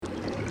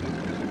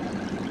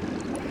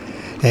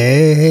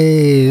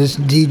Hey, this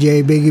is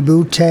DJ Biggie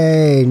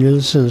Bootay, and you're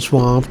listening to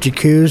Swamp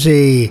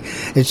Jacuzzi.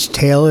 It's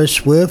Taylor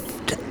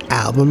Swift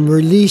album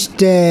release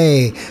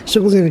day.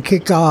 So we're going to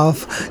kick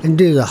off and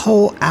do the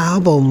whole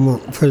album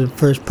for the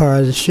first part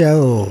of the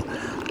show.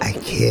 I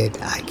kid.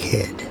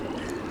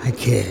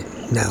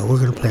 No, we're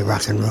going to play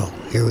rock and roll.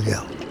 Here we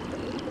go.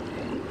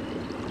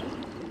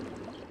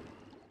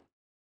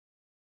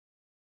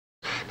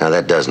 Now,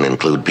 that doesn't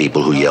include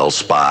people who yell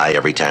spy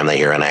every time they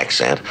hear an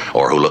accent,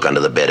 or who look under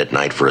the bed at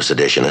night for a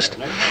seditionist.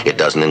 It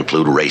doesn't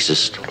include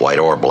racist, white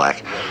or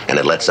black, and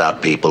it lets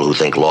out people who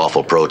think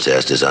lawful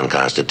protest is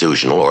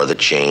unconstitutional or that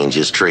change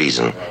is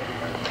treason.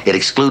 It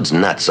excludes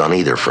nuts on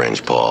either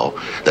fringe, Paul.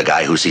 The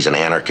guy who sees an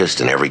anarchist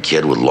in every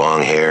kid with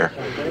long hair.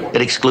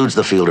 It excludes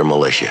the Fielder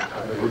militia.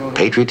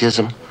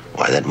 Patriotism?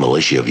 Why, that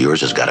militia of yours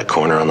has got a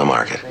corner on the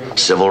market.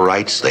 Civil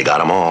rights? They got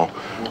them all.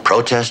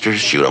 Protesters?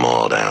 Shoot them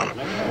all down.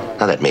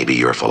 Now, that may be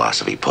your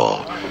philosophy,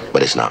 Paul,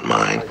 but it's not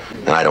mine,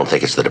 and I don't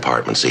think it's the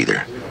department's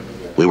either.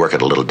 We work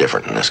it a little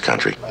different in this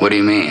country. What do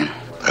you mean?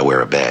 I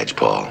wear a badge,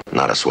 Paul,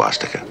 not a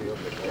swastika.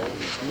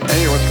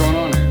 Hey, what's going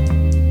on here?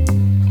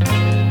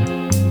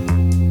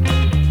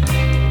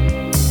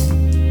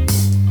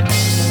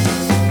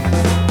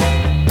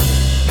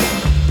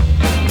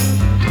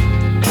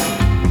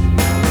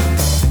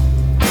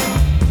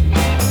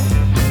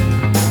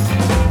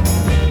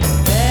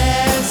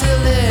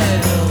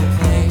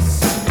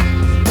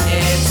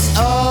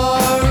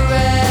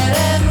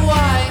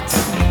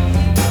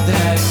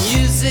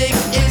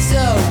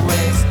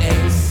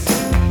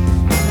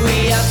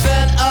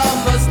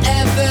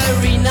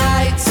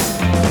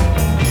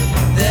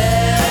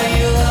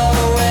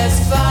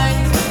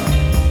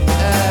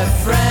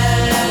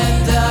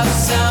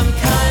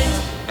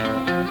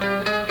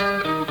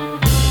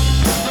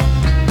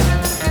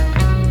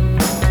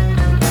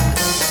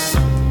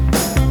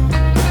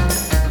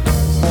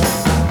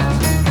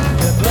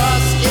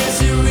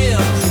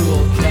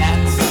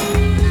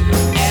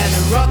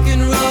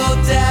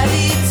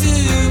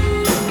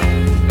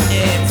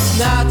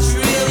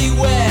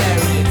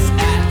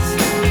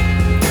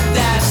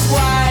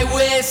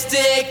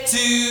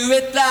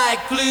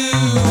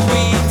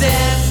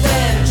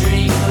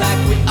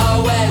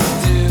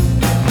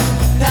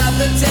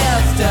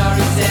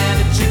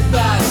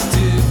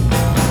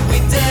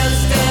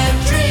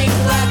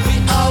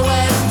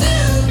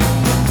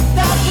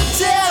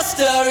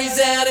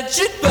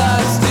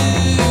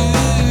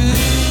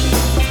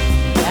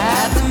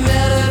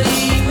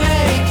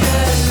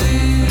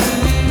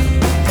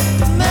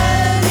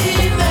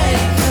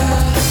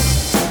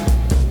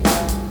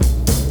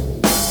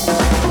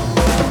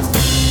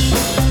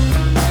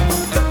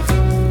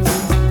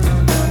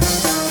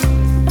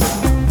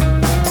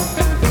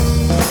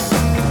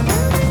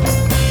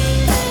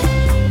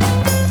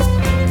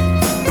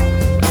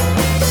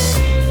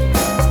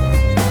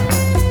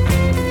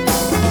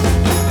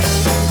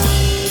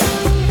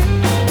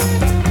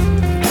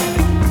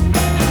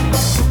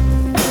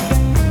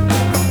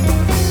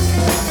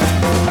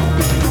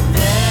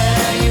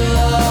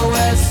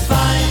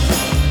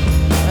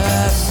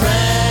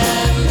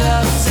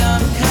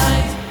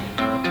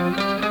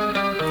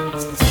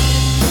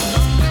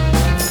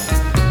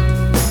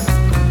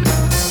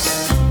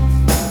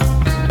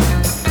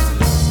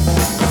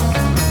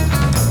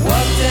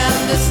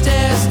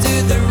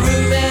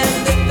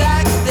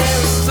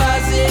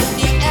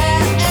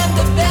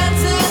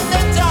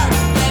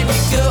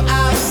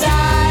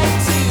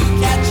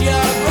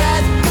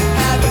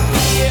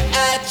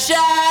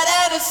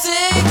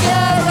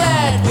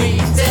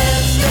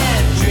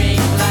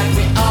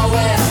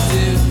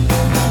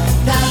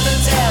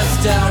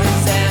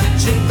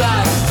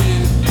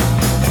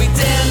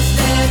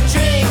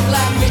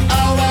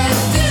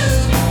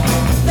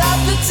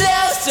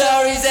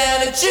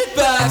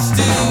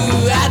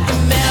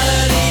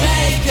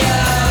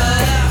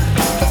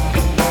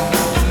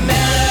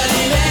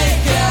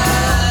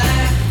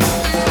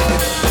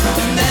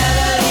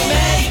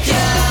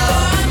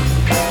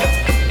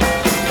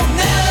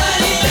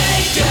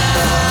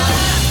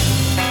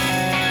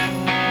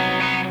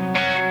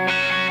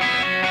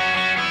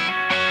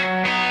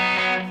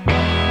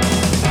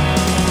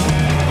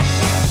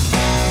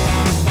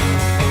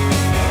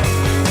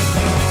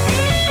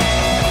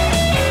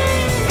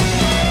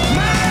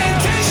 My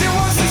intention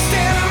was to stay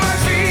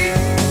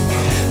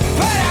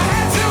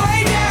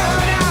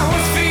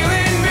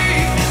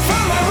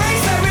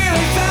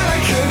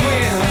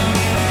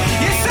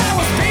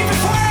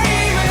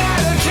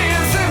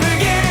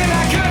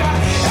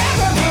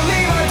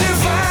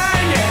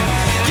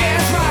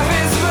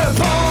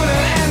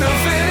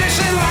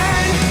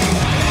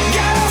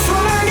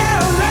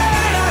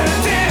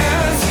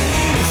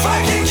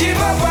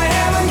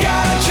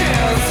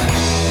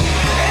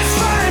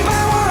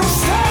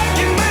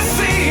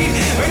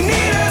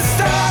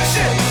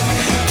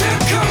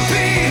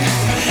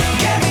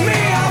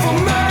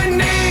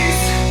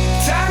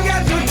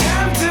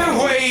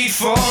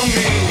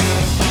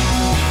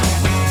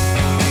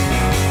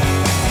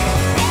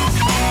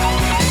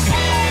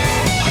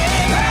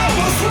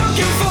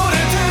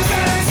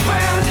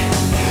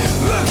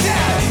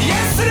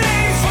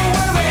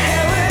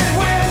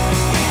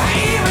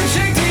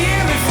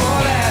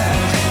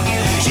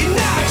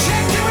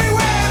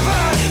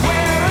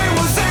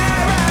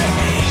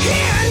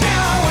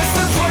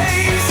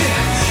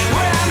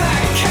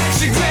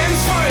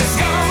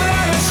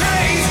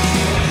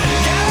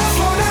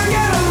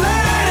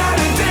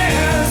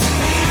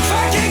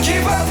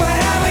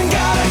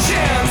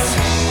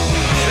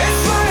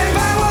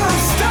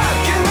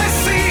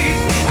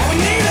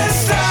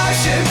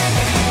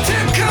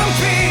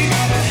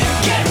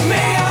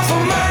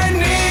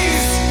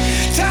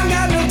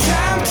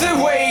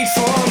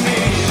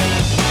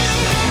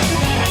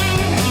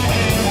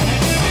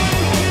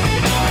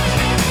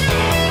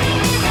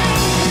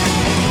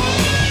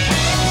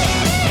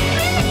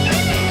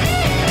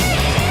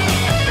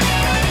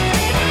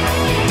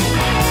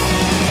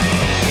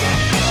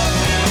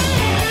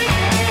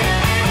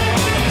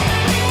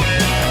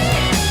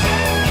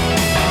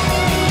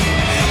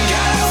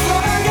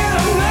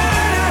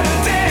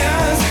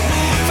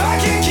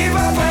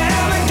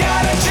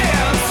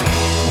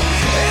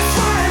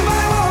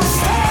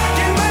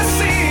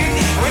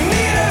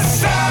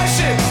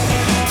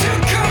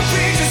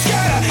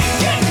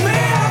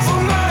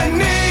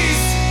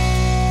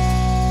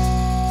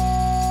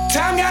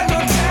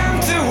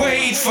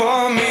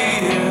for me.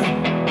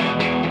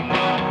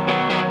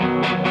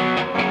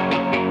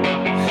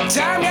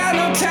 Time got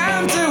no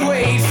time to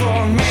wait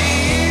for me.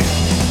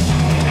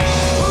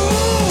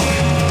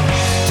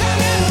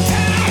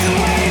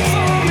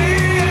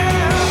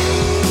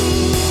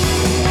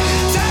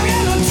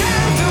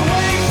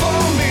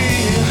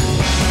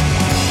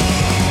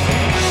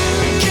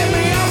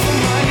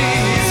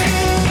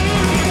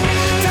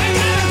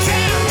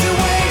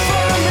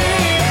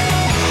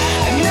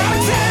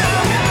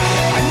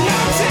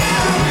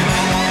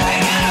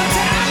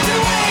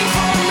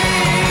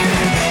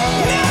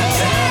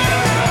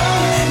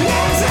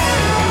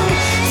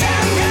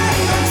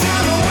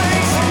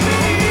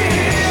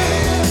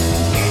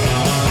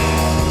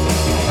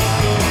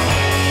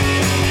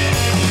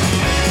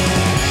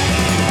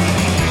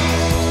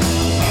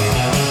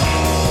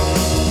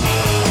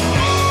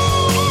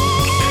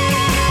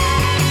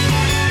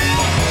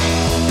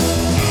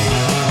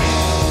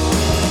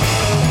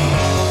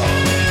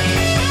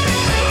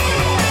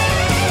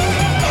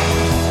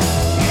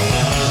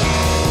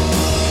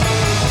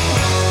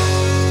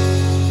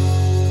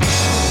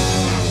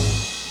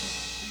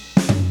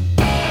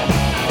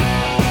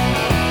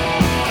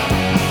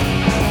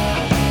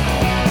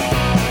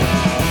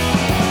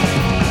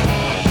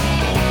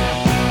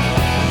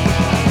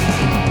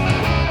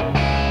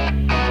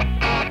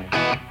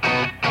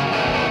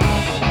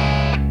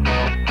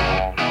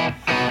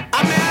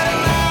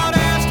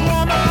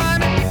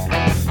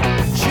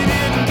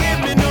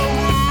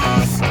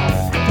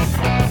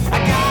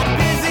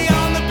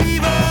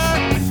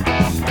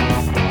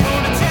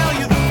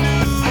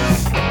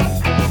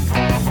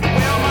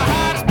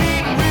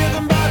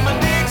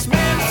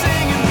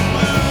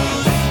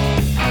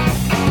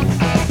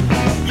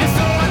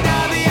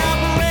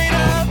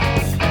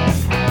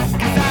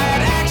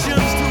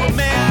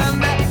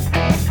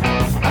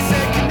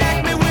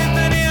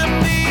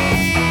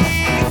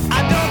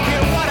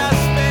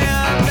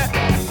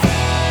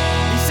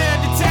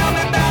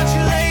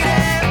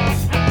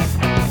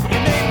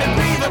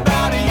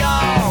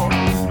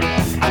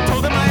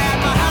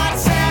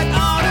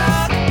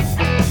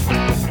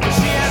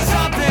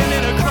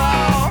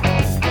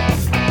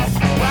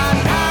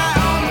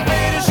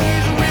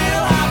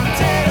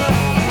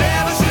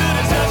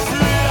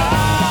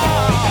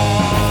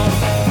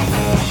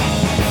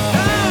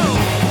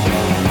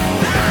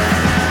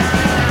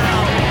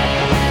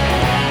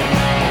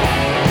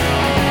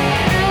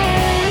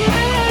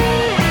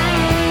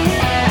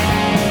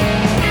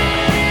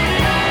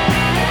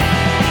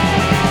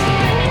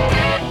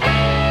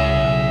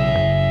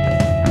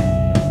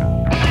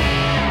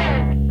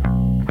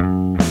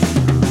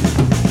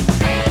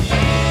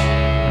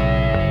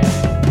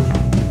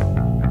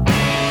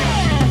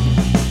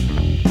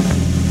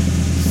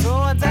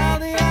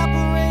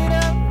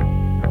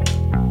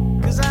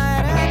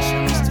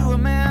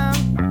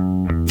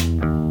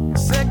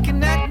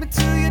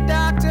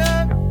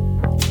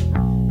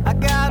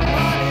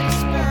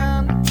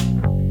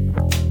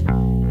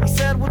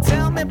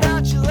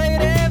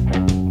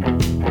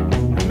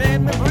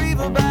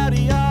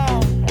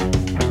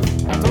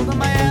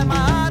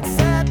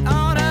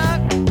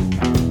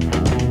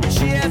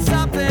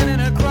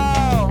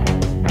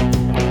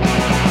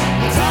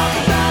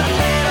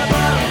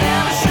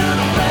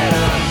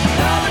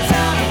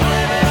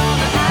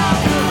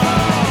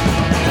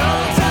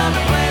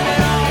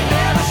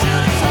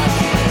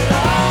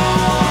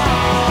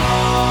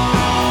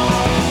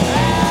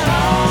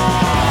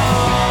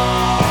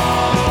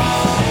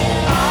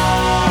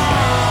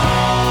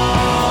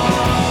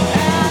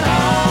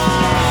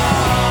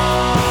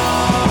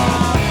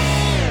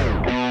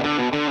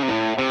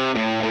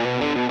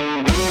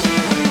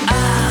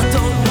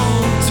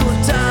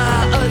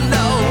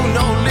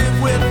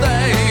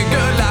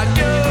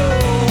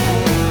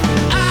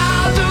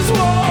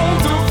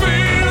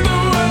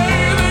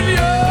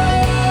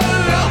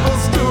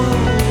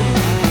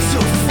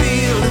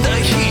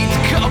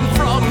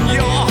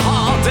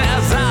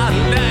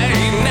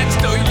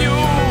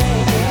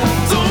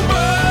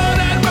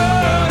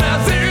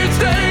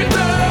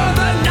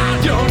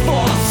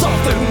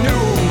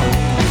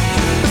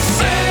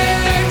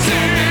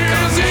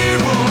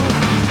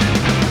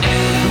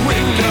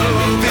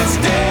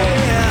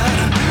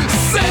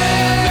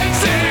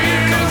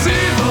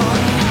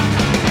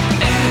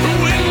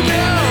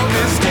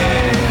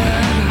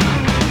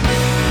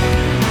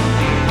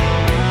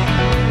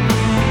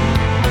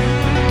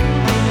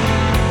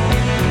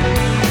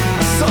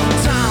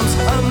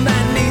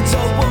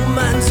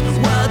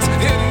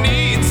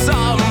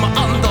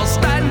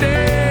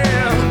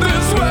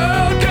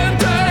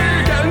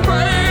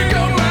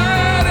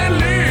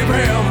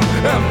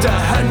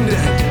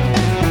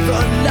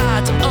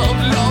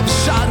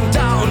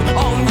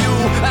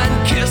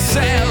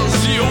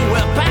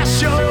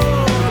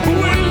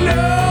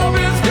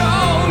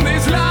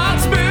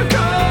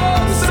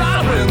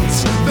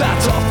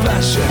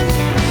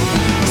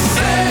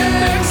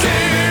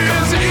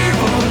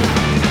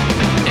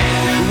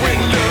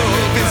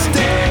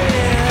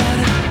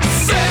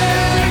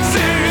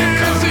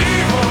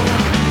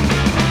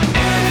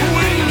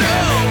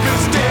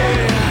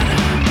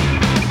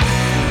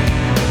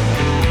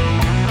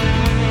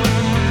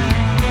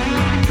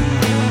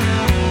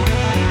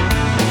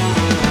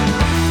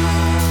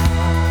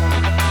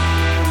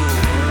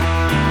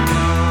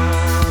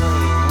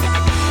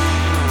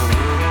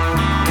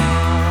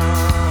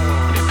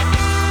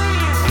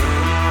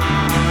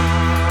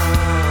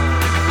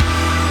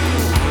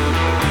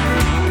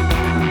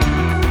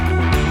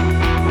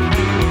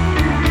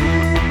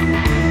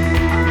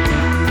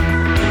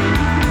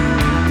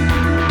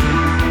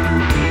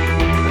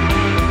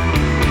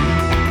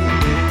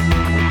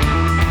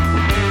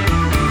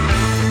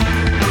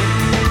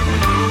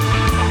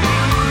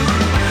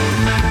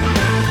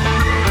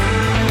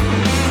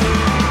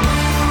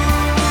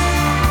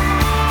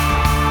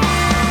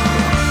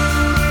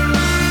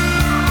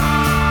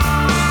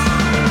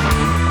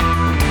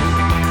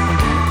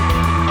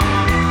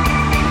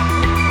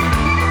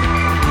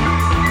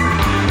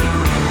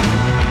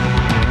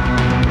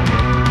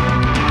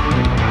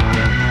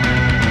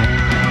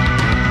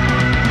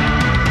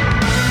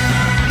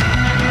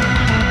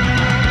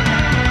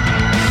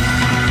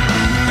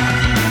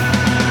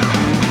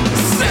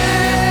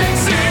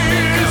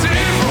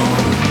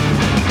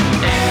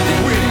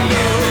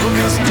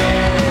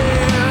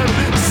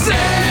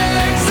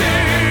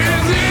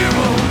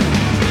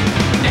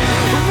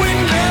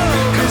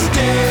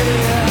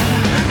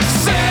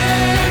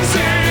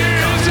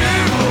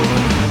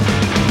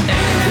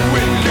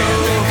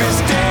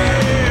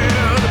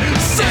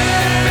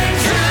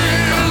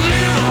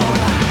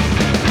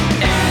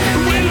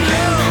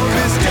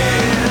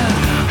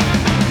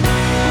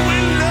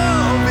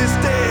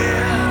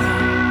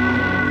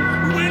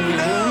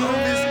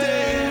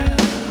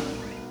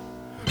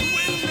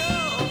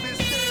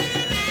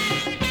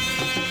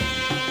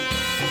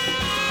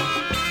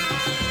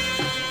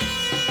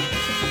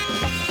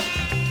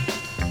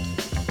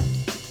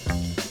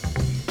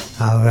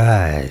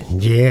 Alright,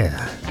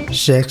 yeah.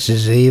 Sex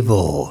is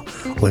evil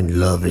when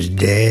love is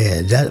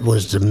dead. That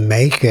was the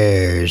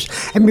Makers.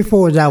 And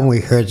before that,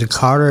 we heard the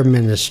Carter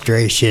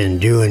administration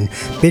doing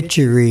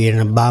Bitchery and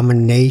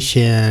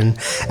Abomination.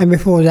 And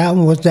before that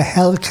one was the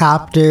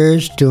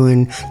Helicopters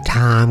doing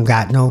Time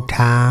Got No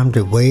Time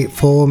to Wait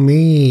For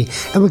Me.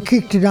 And we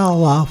kicked it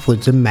all off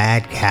with the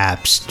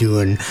Madcaps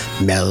doing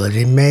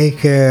Melody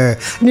Maker.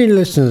 And you're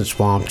listening to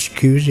Swamp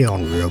Jacuzzi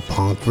on Real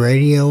Punk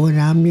Radio, and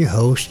I'm your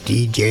host,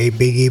 DJ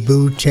Biggie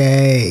Butte.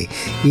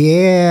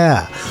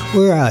 Yeah,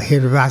 we're out here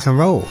to rock and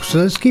roll, so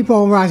let's keep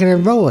on rocking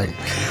and rolling.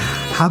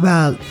 How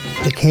about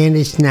the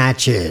Candy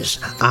Snatchers?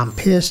 I'm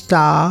pissed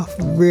off,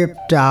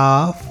 ripped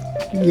off.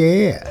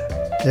 Yeah,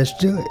 let's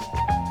do it.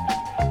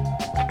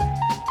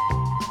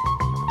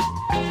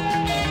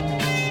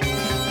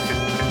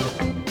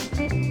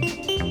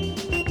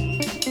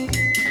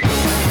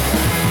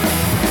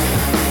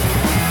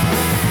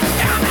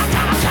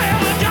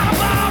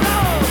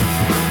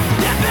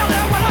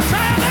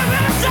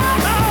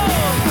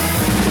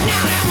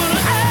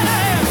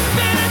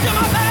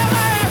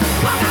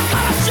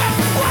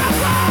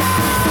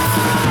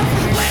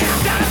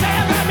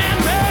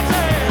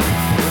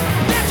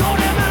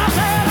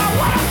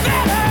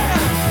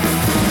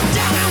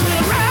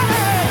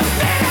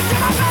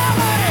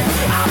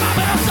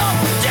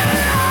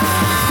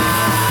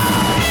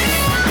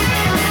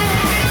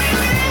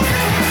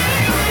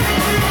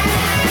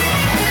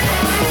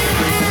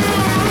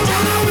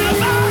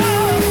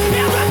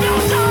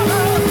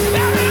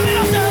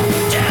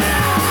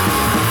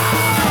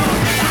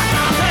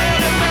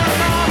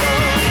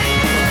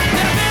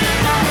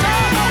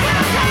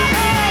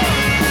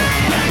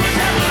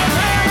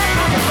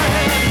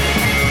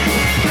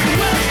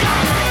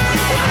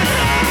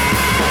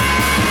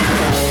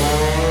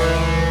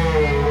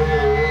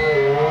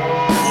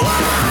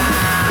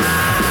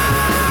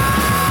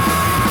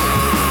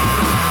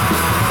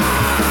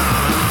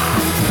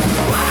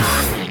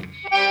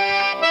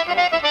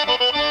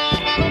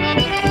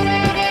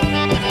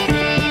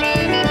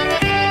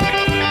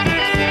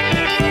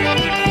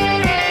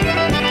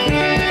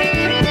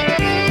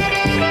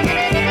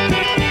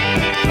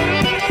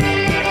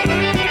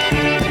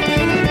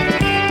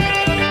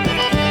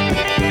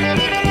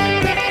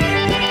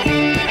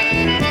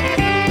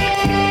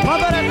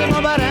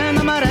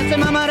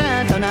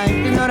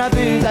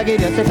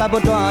 C'est pas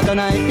pour toi,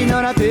 tonight, il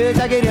n'aura plus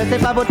à guérir, c'est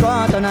pas pour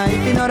toi, tonight,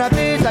 il n'aura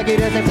plus à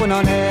guérir, c'est pour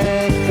n'en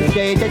est.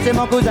 J'ai été chez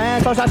mon cousin,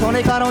 son chat, son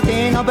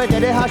écarantine, on pétait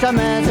des haches à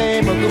main,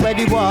 c'est pour couper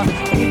du bois.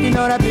 Il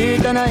n'aura plus,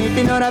 tonight,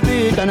 il n'aura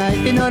plus, tonight,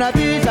 il n'aura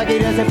plus à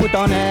guérir, c'est pour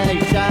t'en est.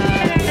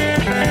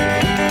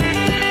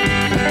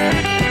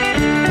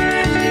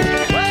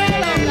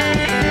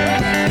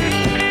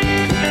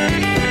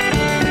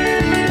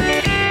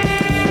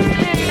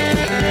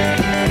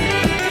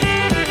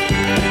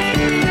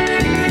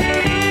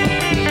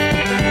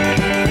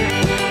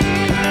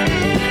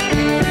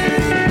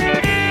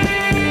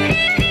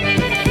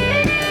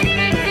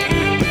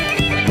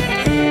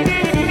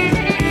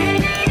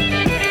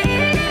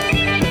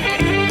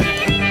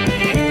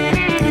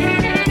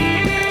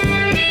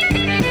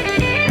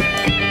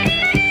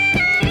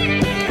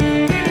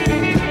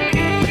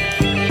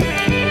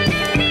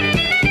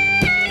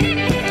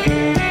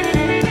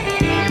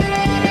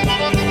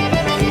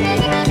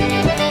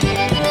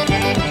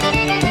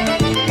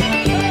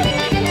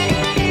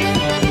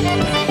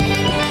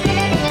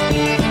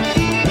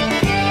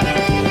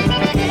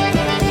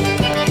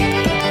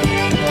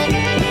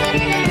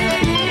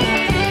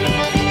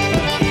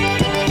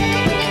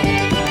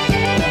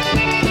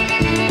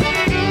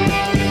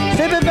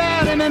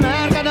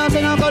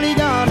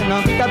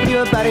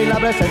 Paris la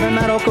blesse me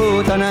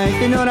Marocco tonight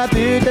il n'aura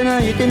plus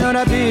tonight il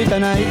n'aura plus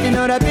tonight il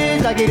n'aura plus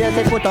ça qui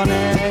reste pour ton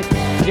nez.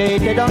 J'ai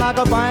été dans la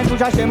campagne pour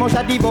chercher mon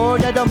châtiveau,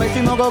 j'ai dormi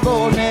sur mon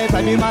gogo, mais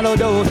pas du mal au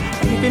dos.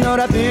 Il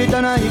n'aura plus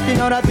tonight il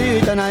n'aura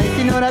plus tonight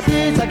il n'aura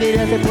plus ça qui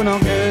reste pour ton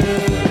cœur.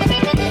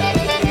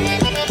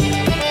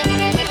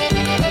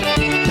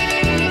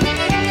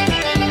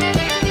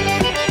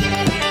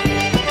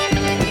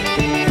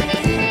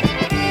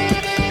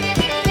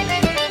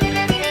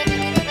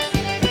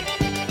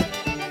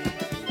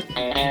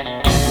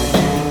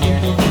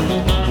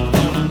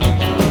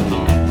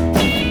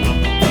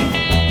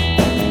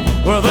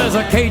 There's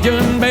a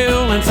Cajun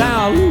belle in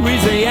South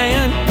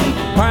Louisiana,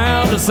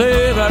 proud to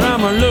say that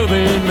I'm a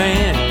loving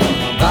man.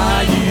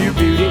 Bayou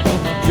Beauty,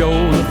 Joe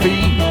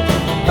Lafitte.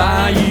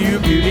 Bayou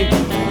Beauty,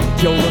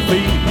 Joe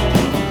Lafitte.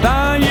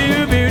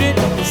 Bayou Beauty,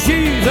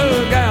 she's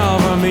a gal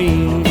for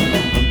me.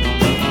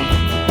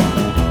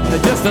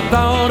 Just the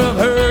thought of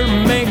her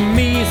make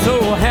me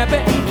so happy.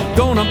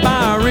 Gonna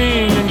buy a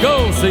ring and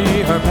go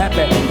see her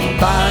pappy.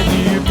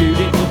 Bayou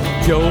Beauty,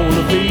 Joe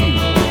Lafitte.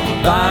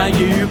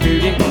 Bayou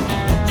Beauty,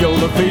 Joe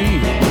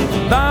Lafitte.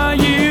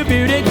 Bayou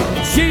Beauty,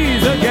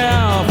 she's a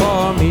gal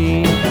for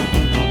me.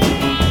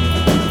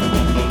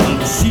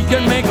 She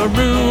can make a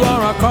roux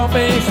or a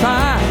crawfish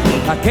pie.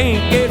 I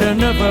can't get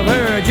enough of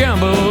her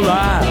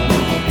jambalaya.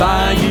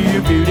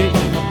 Bayou Beauty,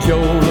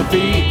 Joe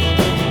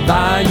Lafitte.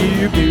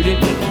 Bayou Beauty,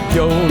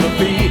 Joe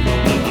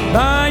Lafitte.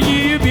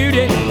 Bayou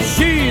Beauty,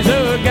 she's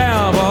a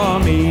gal for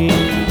me.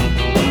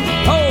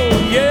 Oh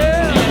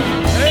yeah,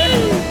 hey.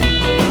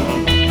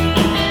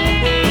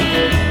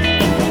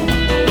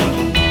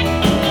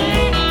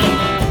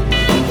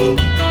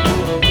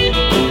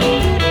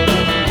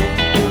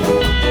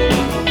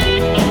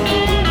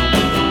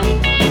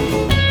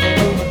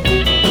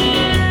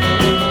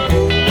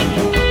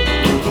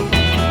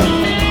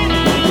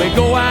 We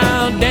go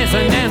out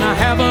dancing and I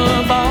have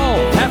a ball.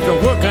 After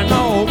working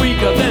all week,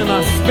 then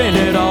I spend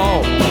it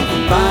all.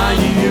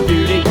 Bayou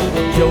Beauty,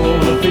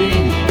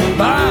 Josephine.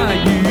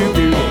 Bayou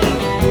Beauty,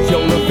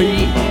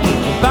 Josephine.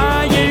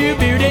 Bayou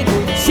Beauty,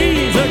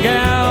 she's a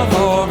gal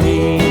for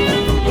me.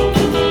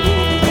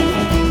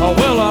 Oh,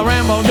 well, I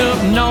rambled up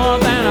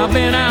north and I've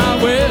been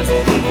out west.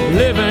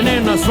 Living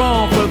in the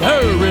swamp with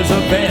her is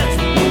the best.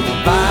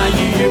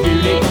 Bayou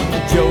Beauty,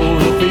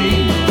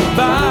 Josephine.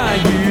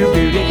 Bayou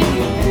Beauty,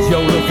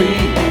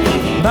 Josephine.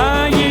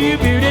 Bayou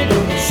Beauty,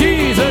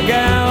 she's a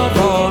gal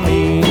for me.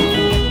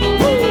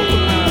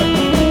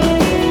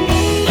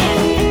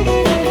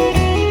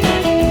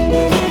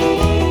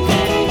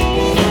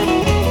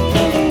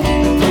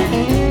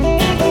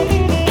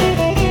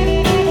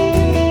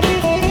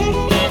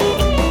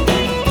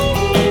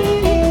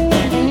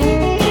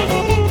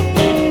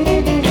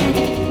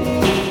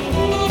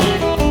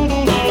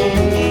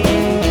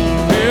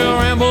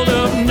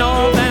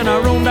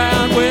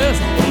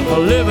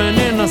 Living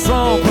in the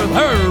swamp with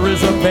her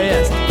is the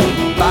best.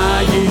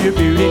 Bayou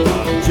Beauty,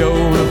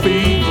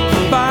 Josephine.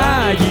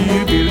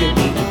 Bayou Beauty,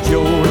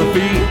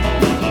 Josephine.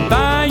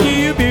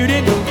 Bayou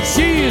Beauty,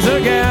 she's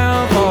a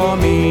gal for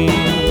me.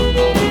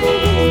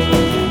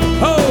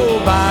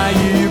 Oh,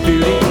 Bayou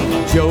Beauty,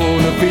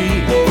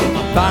 Josephine.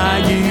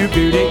 Bayou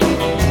Beauty,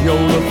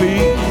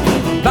 Josephine.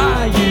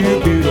 Bayou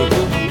Beauty,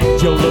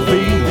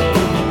 Josephine.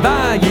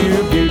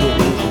 Bayou Beauty,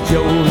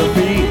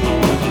 Josephine.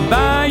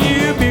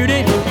 Bayou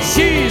Beauty,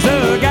 she's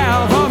a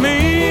gal for me.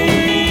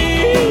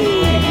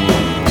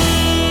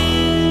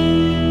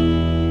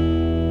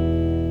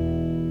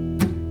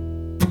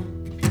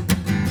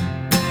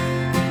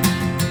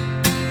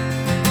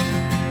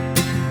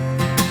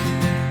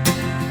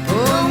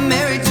 Oh,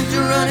 Mary took to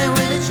running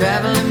with a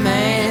traveling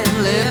man.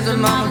 Left her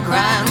mama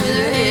crying with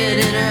her head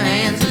in her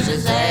hands. Such a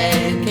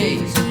sad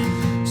case,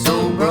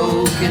 so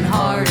broken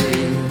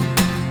hearted.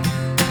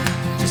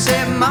 She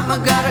said, Mama,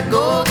 gotta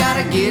go,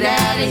 gotta get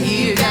out of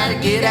here, gotta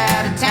get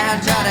out of town.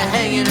 Try to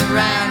hanging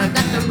around, I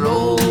got to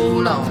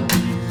roll on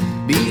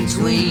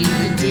between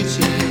the ditches.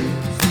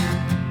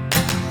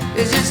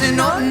 It's just an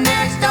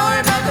ordinary story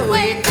about the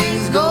way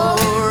things go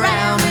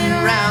round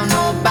and round.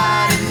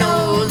 Nobody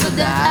knows that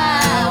the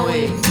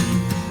highway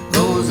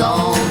goes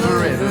on the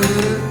river.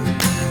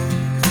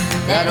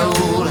 That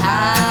old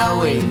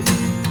highway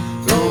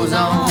goes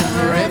on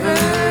forever.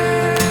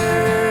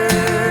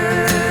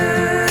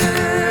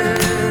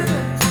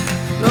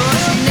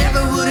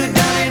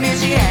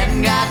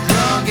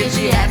 If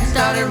she hadn't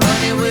started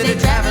running with a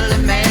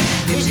traveling man,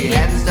 if she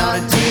hadn't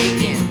started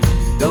taking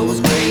those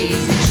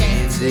crazy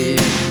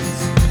chances.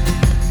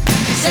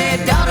 She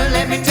said, daughter,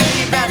 let me tell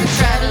you about the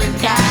traveling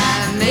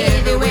kind.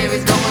 Everywhere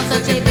he's going,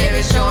 such a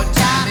very short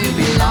time, he'll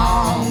be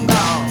long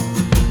gone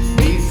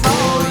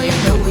before you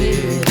know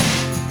it.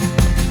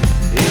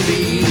 He'll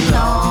be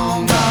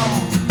long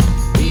gone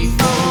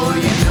before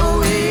you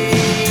know it.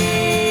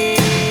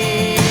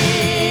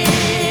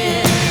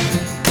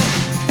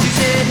 She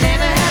said,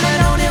 never have I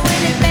known it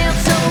when it felt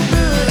so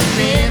good.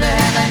 Never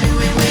have I knew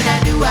it when I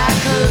knew I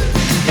could.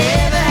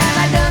 Never have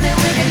I done it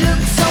when it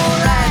looked so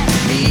right.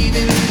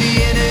 Leaving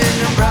Louisiana in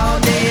the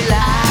broad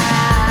daylight.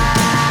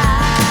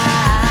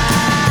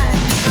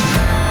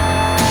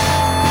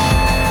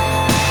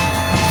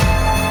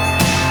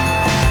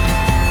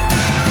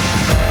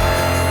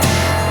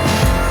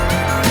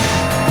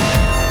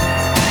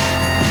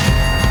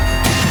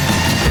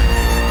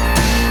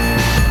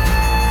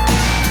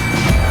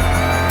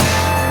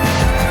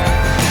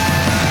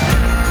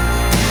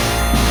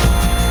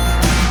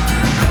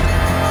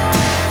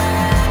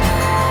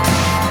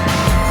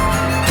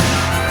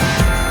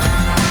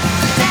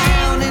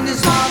 Down in the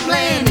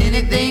swampland,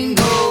 anything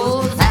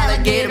goes.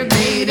 Alligator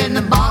bait and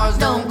the bars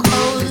don't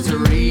close. It's a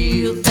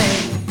real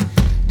thing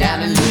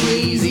down in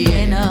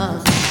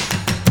Louisiana.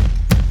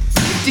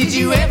 Did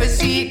you ever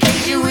see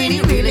occasion when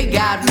he really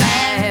got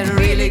mad,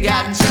 really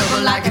got in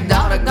trouble like a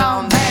daughter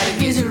gone bad? It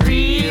gets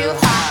real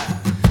hot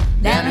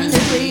down in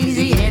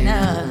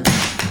Louisiana.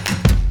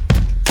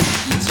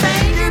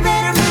 Stranger,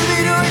 better move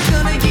it or it's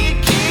gonna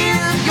get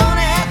killed.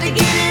 Gonna have to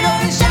get it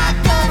on a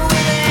shotgun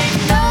when there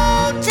ain't no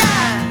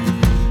time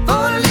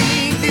for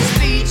lengthy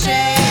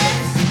speeches.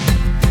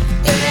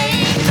 There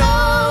ain't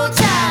no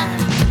time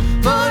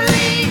for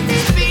lengthy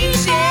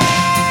speeches.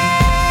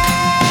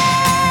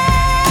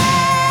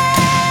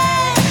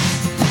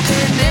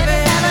 Never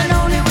have I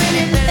known it when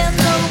it felt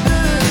so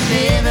good.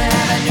 Never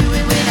have I knew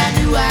it when I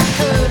knew I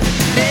could.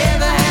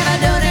 Never have I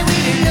done it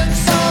when it looked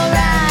so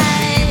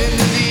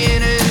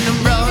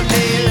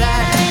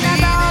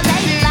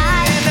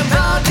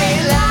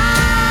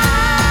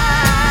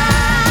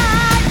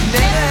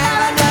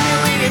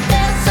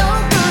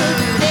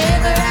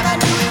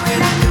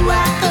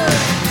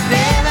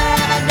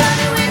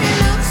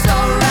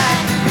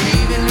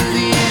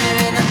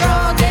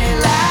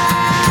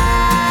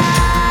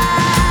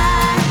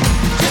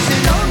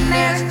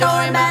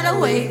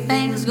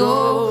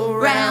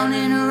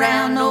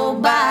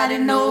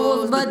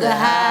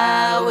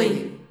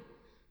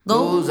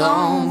goes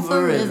on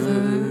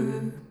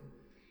forever.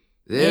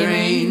 There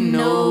ain't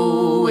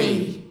no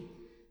way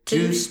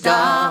to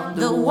stop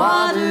the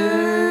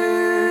water.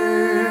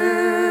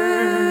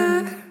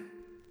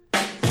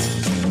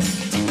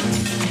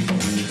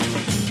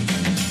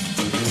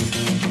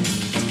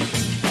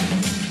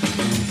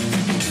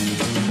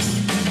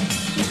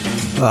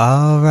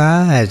 All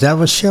right, that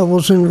was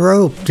Shovels and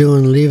Rope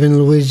doing Leaving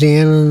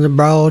Louisiana in the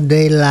Broad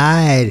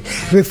Daylight.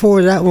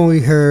 Before that one, we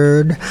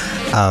heard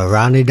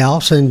Ronnie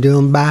Dawson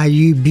doing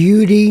Bayou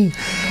Beauty.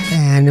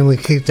 And then we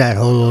kicked that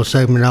whole little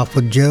segment off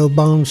with Joe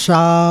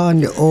Bonsaw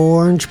and the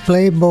Orange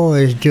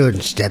Playboys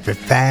doing Step It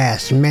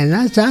Fast. Man,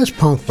 that's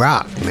punk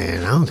rock,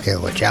 man. I don't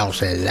care what y'all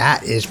say.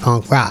 That is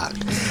punk rock.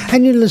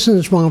 And you listen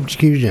to Swamp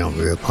Jacuzzi on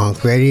Real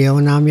Punk Radio,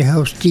 and I'm your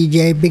host,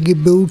 DJ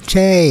Biggie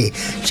Booty.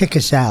 Check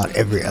us out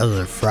every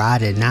other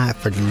Friday night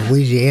for the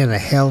Louisiana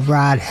Hell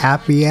Ride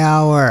Happy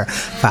Hour,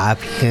 5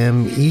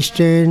 p.m.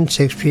 Eastern,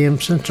 6 p.m.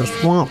 Central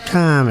Swamp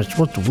Time. It's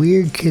what the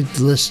weird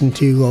kids listen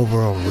to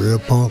over on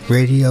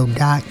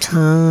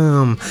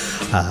RealPunkRadio.com.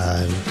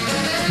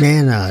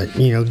 Man,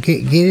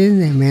 get in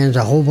there, man. There's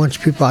a whole bunch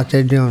of people out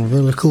there doing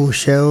really cool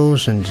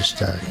shows, and just,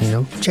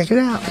 check it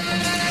out.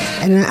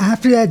 And then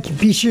after that,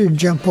 be sure to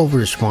jump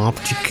over to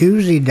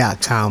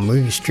SwampJacuzzi.com where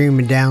you can stream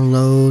and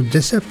download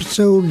this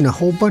episode and a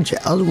whole bunch of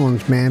other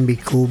ones, man. Be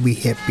cool, be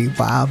hip, be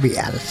wild, be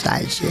out of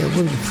sight, share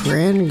with a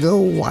friend, go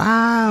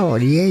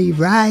wild. Yeah, you're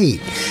right.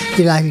 If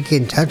you'd like to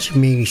get in touch with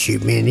me, you can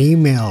shoot me an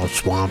email,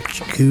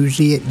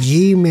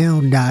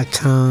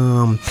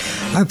 swampjacuzzi@gmail.com.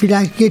 Or if you'd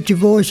like to get your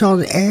voice on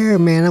the air,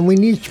 man, and we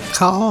need some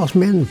calls,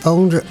 man, the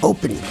phones are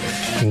open.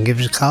 You can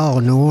give us a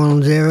call, New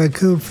Orleans area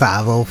code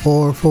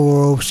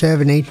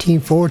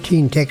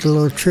 504-407-1814. Take a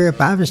little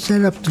trip. I haven't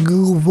set up the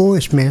Google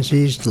Voice, man, so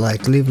you just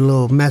leave a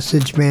little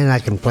message, man. I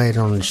can play it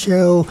on the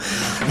show,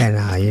 and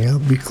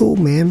be cool,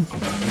 man.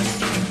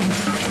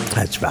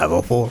 That's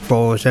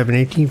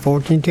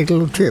 504-407-1814. Take a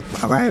little trip.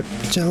 All right.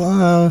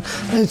 So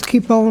let's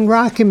keep on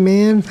rocking,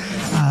 man.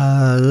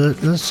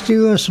 Let's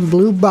do some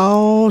Blue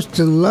Balls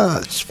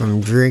Deluxe from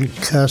Drink,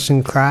 Cuss,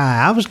 and Cry.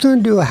 I was going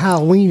to do a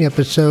Halloween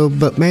episode,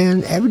 but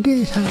man, every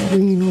day is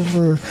Halloween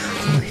over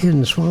here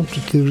in the Swamp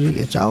Jacuzzi.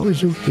 It's always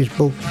spooky,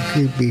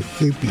 creepy.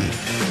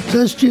 So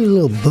let's do a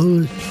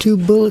little two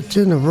bullets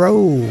in a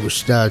row.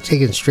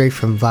 Taken straight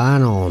from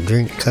vinyl.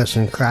 Drink, Cuss,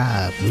 and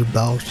Cry. Blue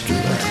Balls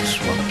Deluxe.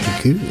 Swamp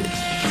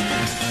Jacuzzi.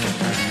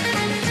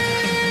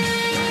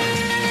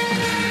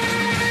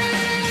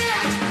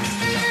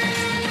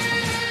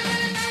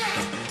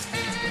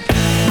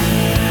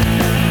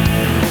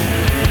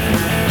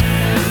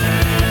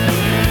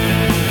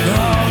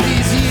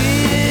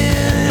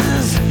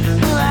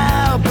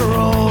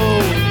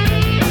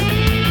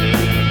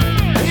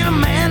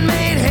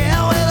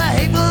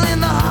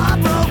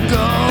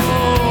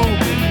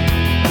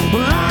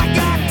 Well, I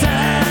got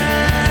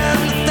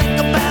time to think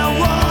about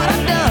what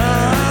I've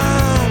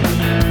done.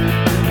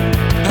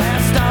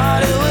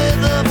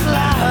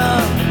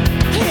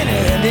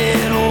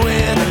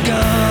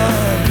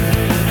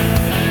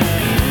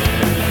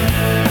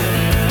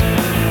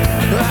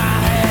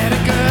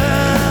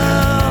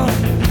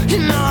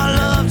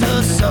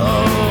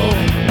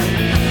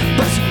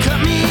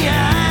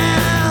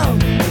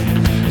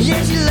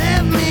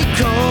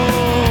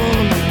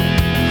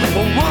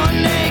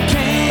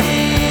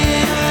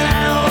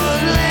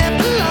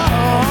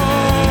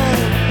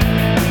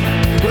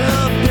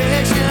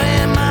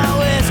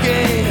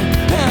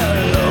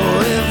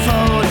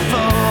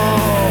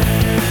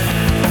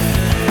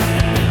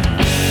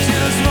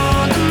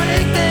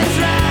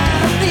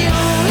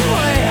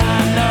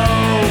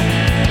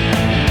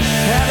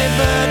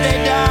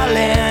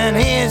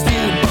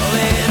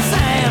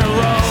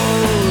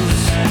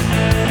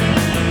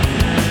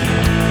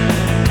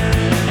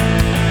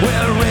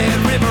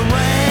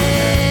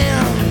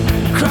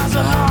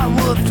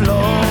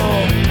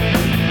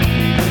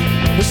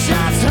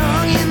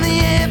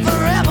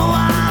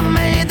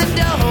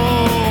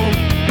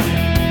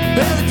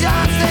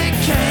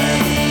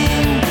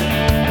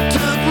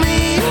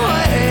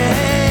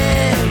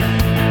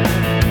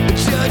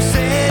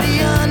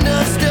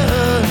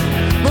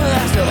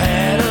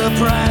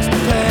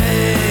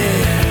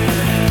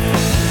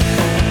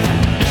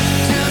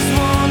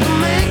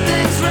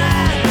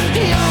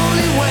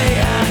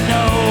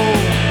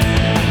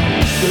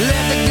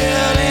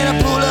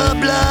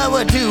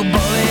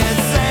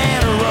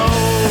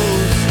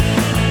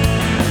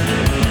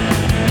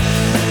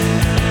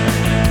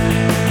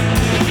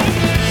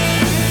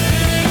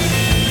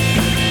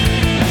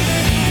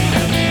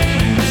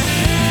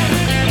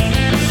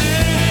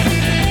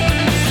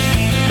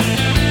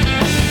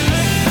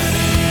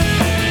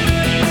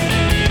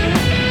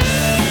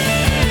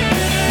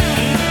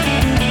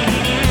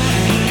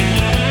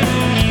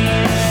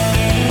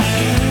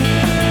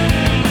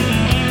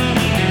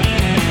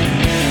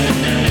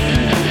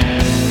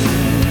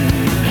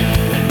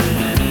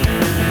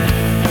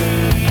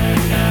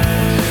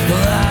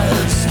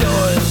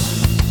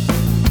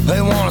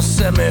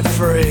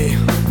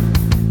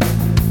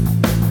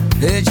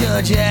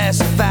 Judge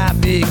asks if I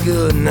be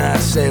good, and I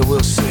say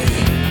we'll see.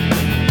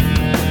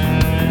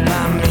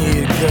 I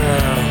meet a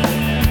girl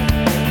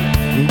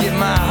and get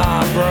my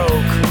heart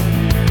broke.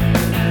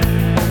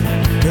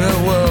 The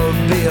world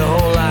would be a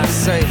whole lot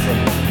safer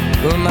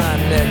with my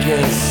neck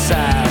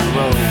inside a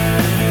rope.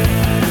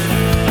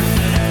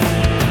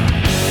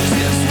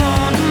 Just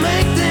want to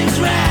make things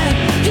right,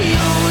 the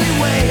only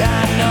way I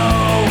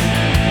know.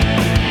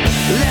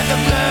 Left a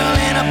girl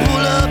in a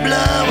pool of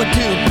blood with 2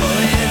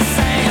 bullets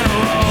and a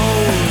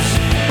rose.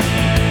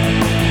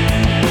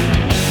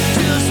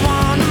 Just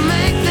want to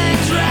make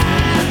things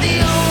right, the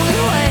only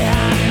way I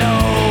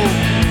know.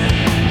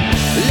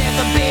 Left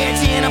a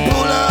bitch in a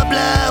pool of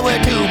blood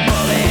with 2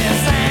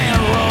 bullets and a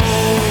rose.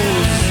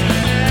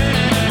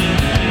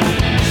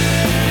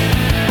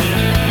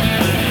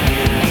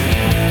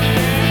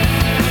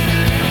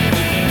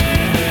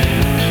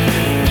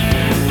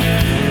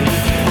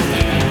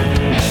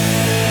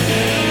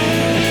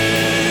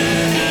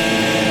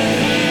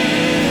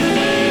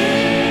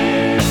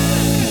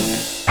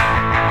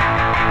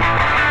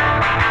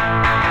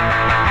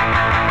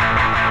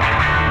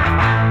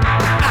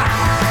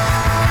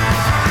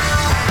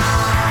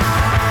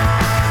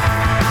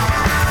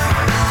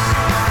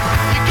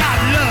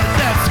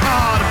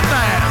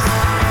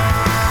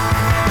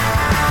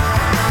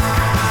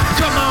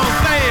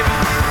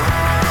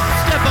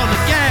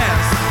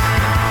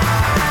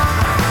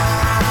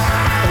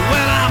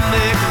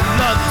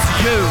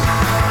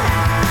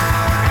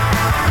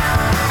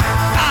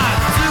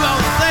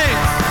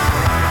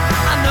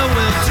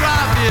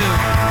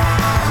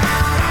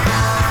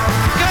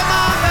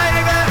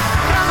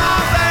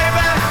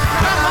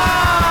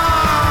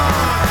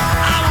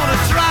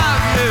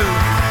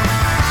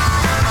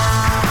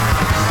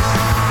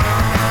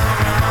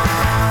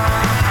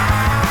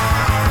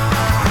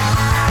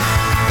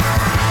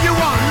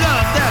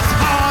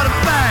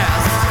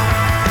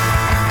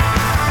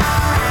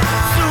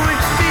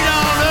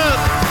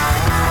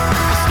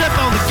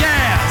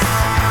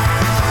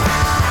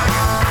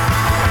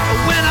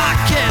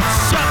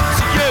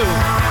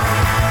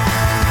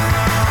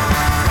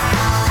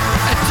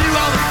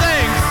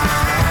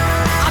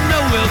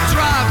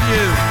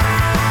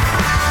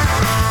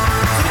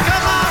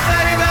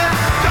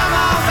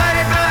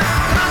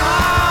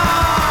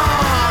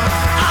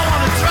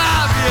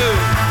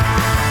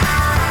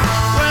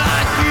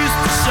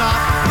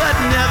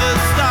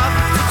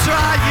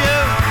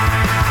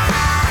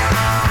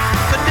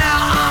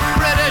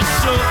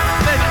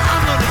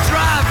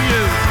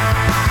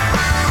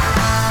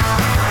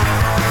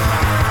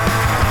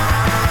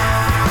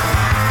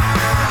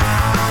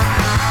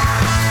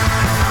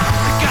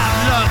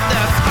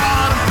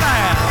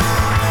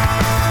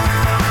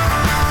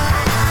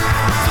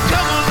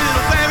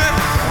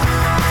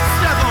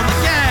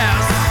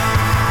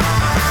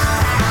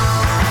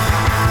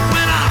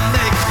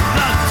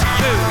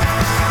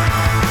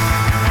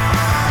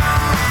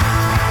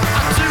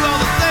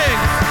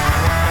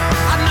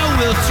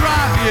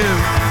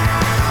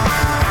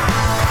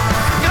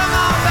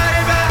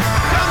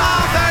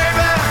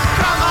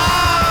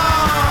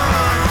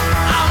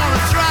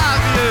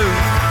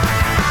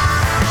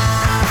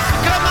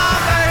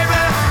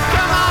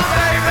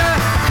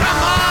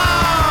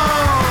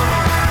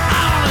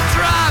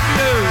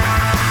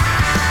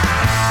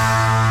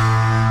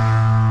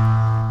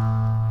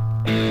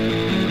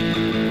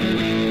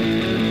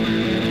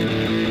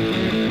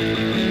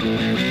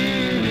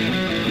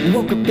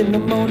 Woke up in the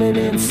morning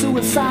in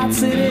Suicide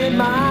City,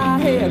 my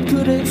head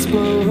could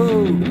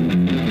explode.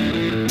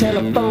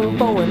 Telephone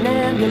for an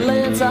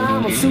ambulance,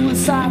 I'm a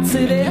Suicide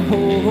City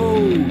ho-ho.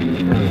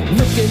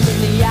 Looking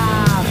in the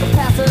eyes of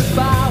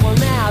passers-by, well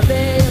now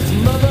there's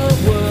another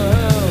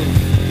world.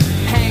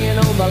 Hanging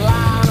on the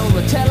line on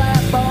the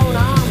telephone,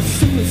 I'm a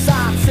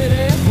Suicide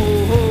City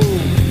ho-ho.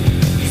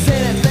 Does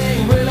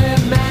anything really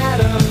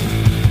matter?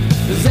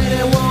 Does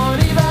anyone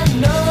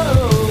even know?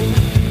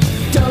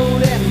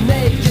 Don't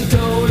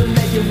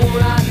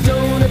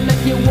it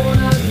make you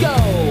wanna go?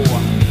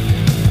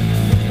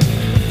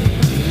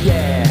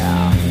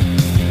 Yeah.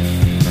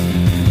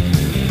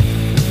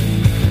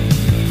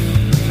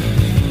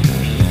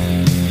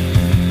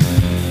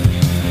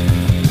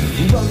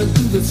 Running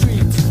through the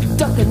streets,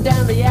 ducking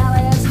down the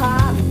alleys,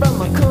 hiding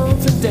from a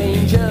constant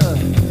danger.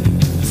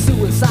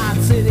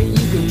 Suicide City,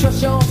 you can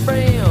trust your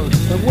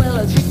friends as well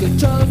as you can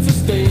trust the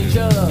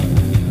stranger.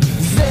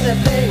 Does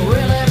anything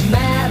really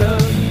matter?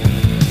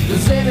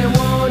 Does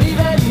anyone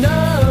even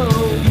know?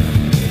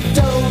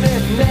 Don't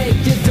it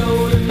make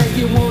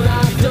you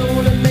wanna,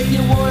 don't it make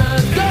you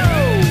wanna go?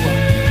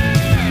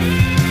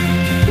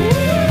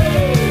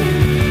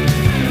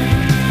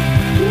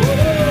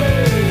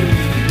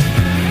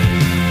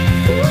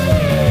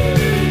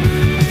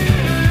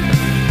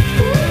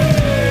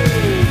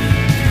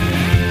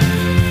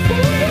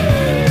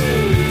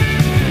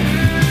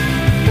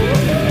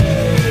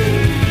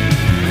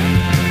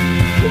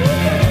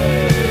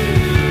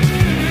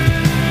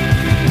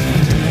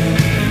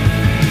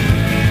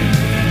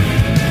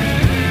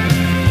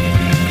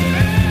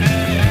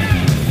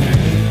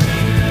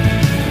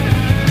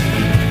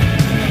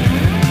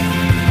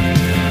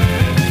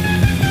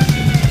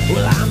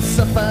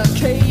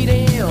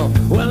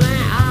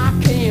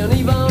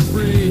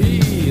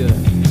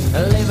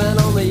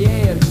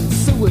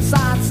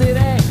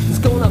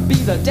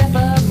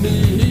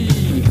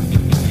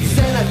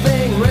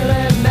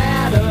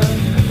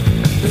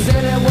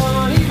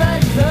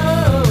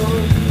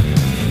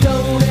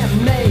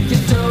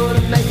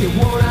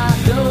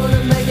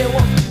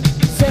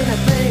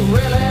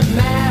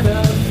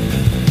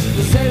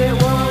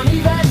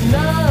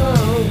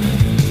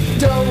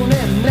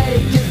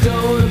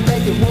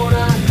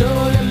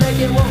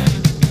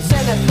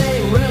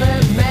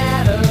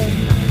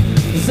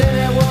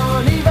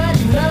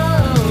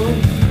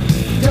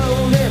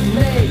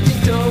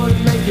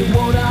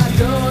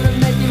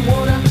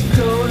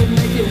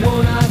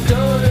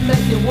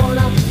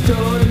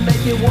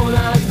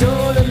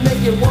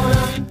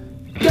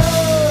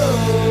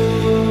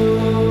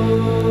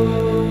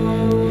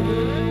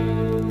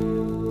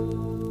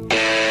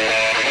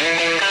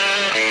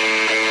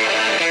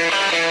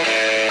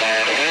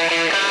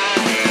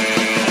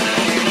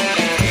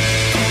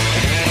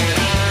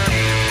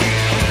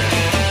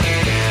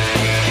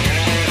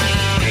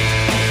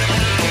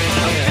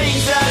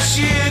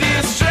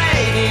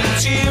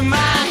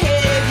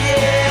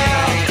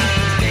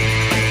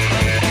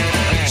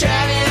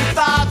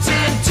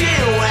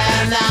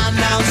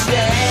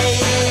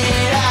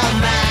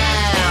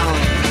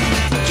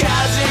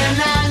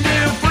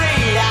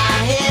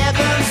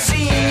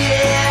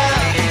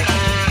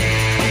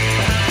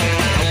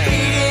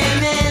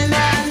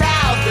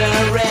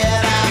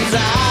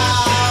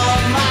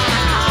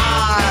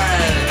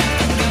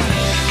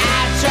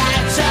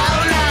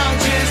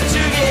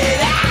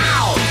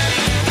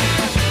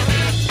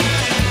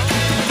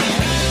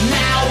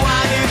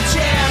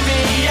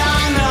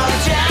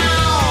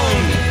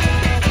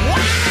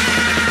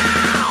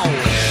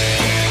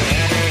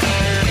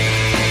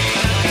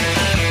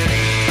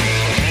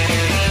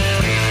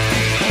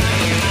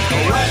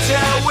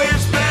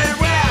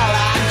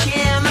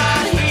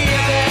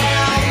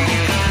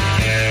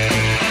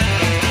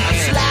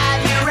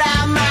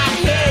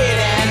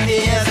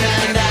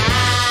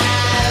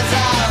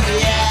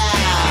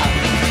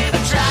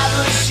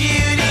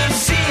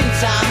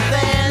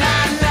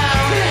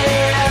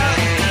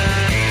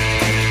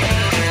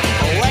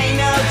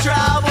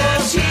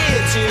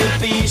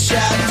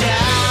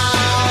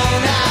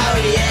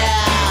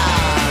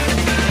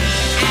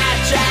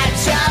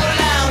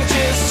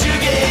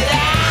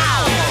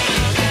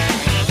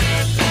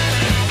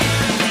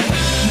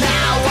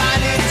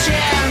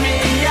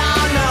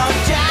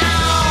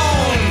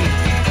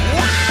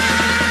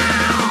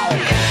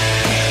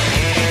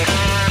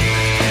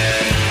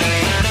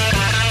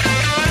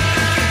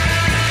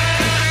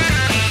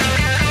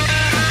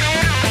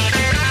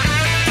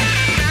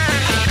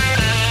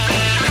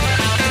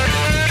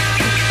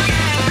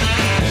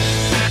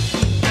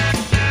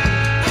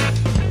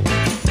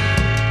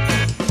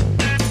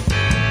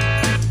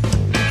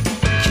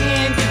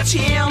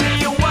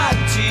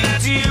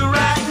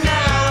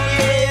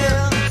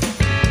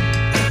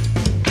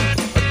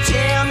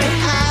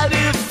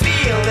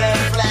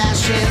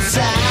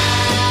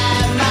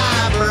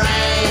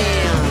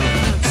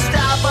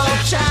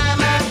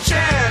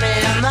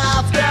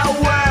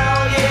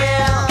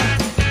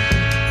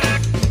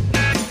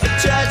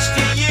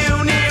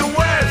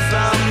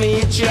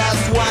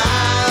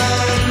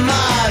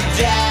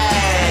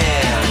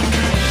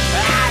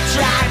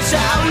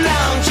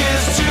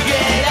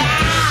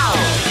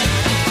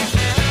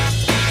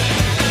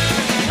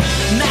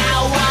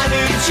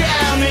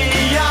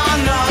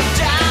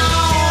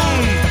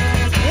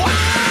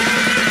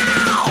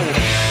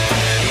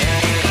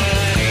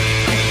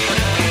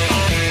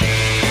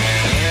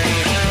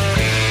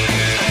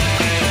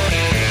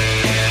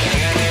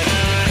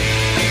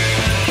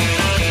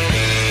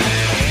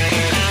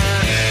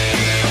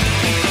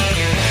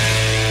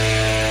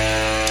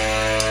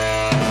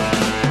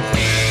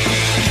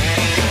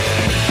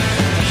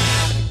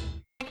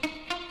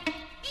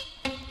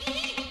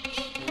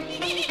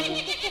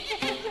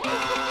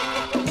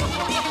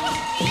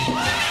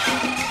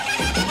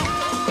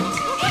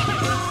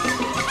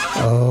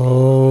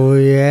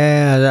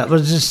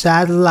 was the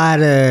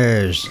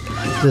Satelliters.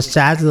 The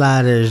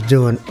Satelliters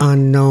doing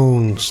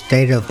Unknown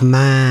State of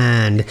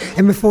Mind.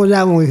 And before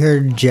that one, we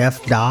heard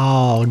Jeff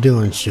Dahl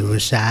doing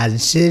Suicide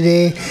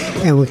City.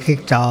 And we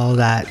kicked all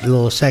that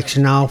little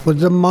section off with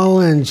the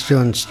Mullins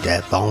doing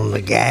Step on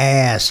the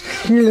Gas.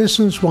 And you're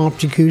listening to Swamp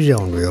Jacuzzi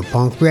on Real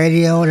Punk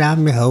Radio. And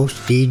I'm your host,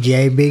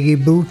 DJ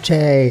Biggie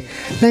Butte.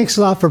 Thanks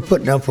a lot for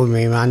putting up with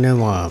me. I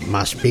know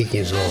my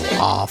speaking's a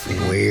little off and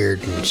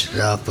weird and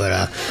stuff.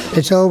 But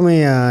they told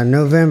me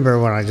November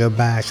when I go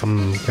back,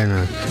 I'm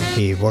gonna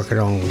be working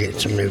on getting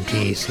some new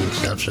teeth and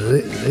stuff. So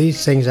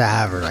these things I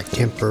have are like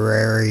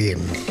temporary,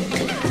 and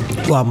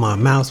while my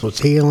mouth was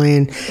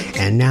healing,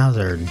 and now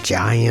they're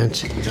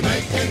giant, and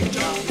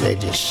they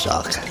just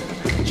suck.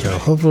 So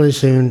hopefully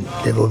soon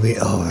it will be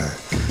over.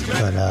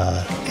 But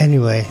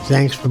anyway,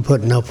 thanks for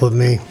putting up with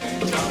me.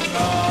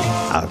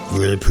 I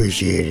really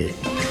appreciate it.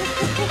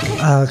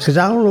 Because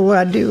I don't know what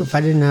I'd do if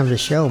I didn't have the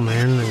show,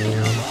 man. You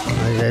know,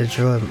 it's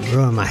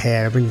ruined my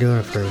head. I've been doing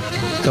it for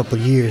a couple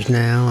of years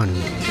now, and,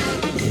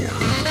 you know,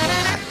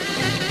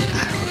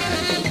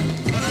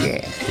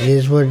 yeah, it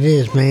is what it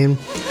is, man.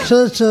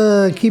 So let's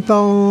keep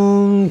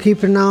on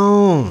keeping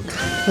on.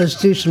 Let's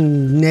do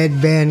some Ned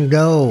Van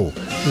Gogh.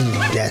 This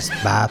is Death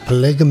by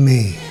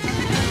Polygamy.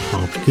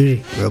 On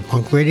Real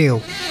Punk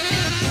Radio.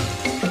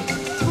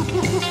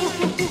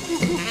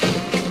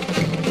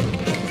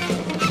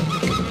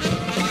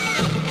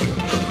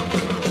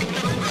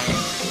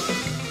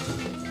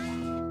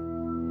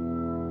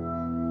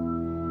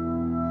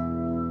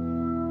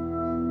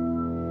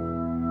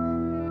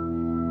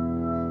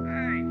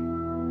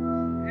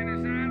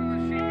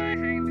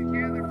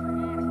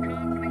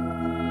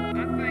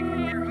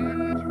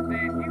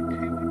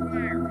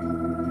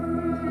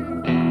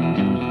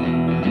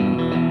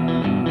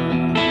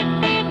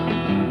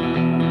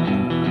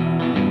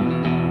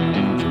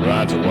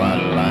 Rides a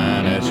white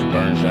line as she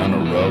burns down the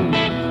road.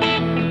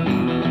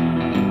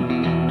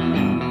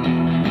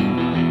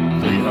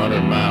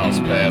 300 miles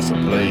past the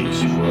place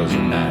she was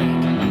the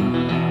night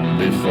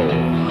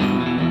before.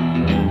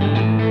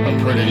 A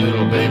pretty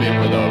little baby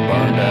with a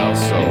burned out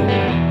soul,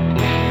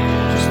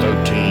 just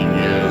 13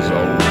 years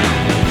old.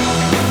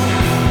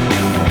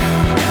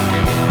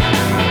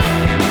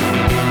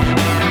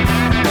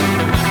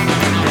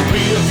 The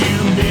rear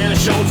view mirror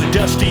shows a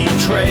dusty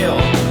trail,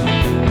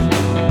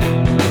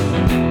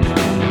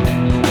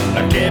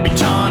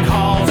 debutante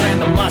halls and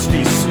the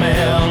musty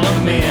smell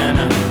of men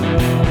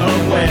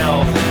of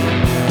wealth.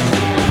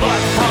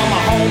 But from a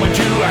home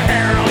into a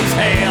heroin's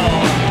hell,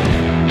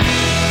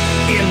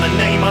 in the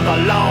name of the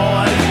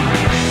Lord.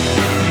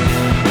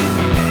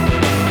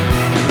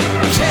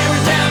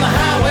 Tearing down the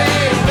highway,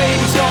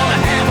 baby's gonna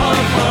have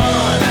her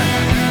fun.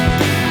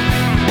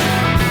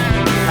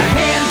 A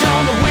hand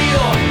on the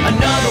wheel,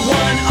 another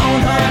one on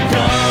her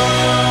gun.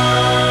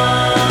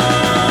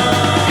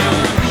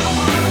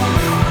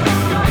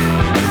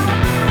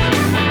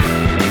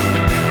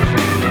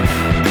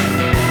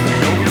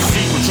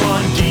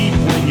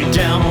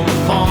 Down on the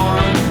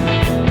farm,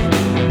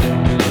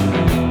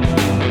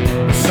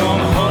 some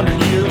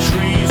 100-year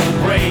trees will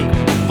break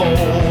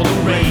before the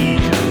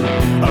rage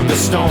of the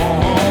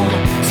storm.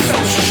 So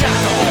she shot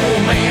the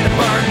old man and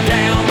burned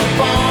down the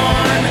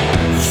barn,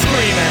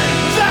 screaming,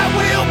 "That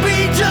will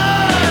be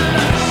done!"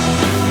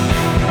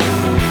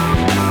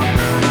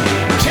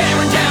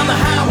 Tearing down the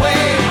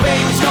highway,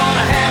 baby's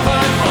gonna have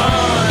her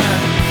fun.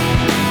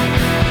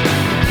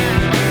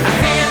 A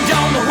hand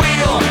on the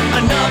wheel,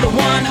 another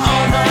one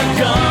on her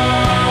gun.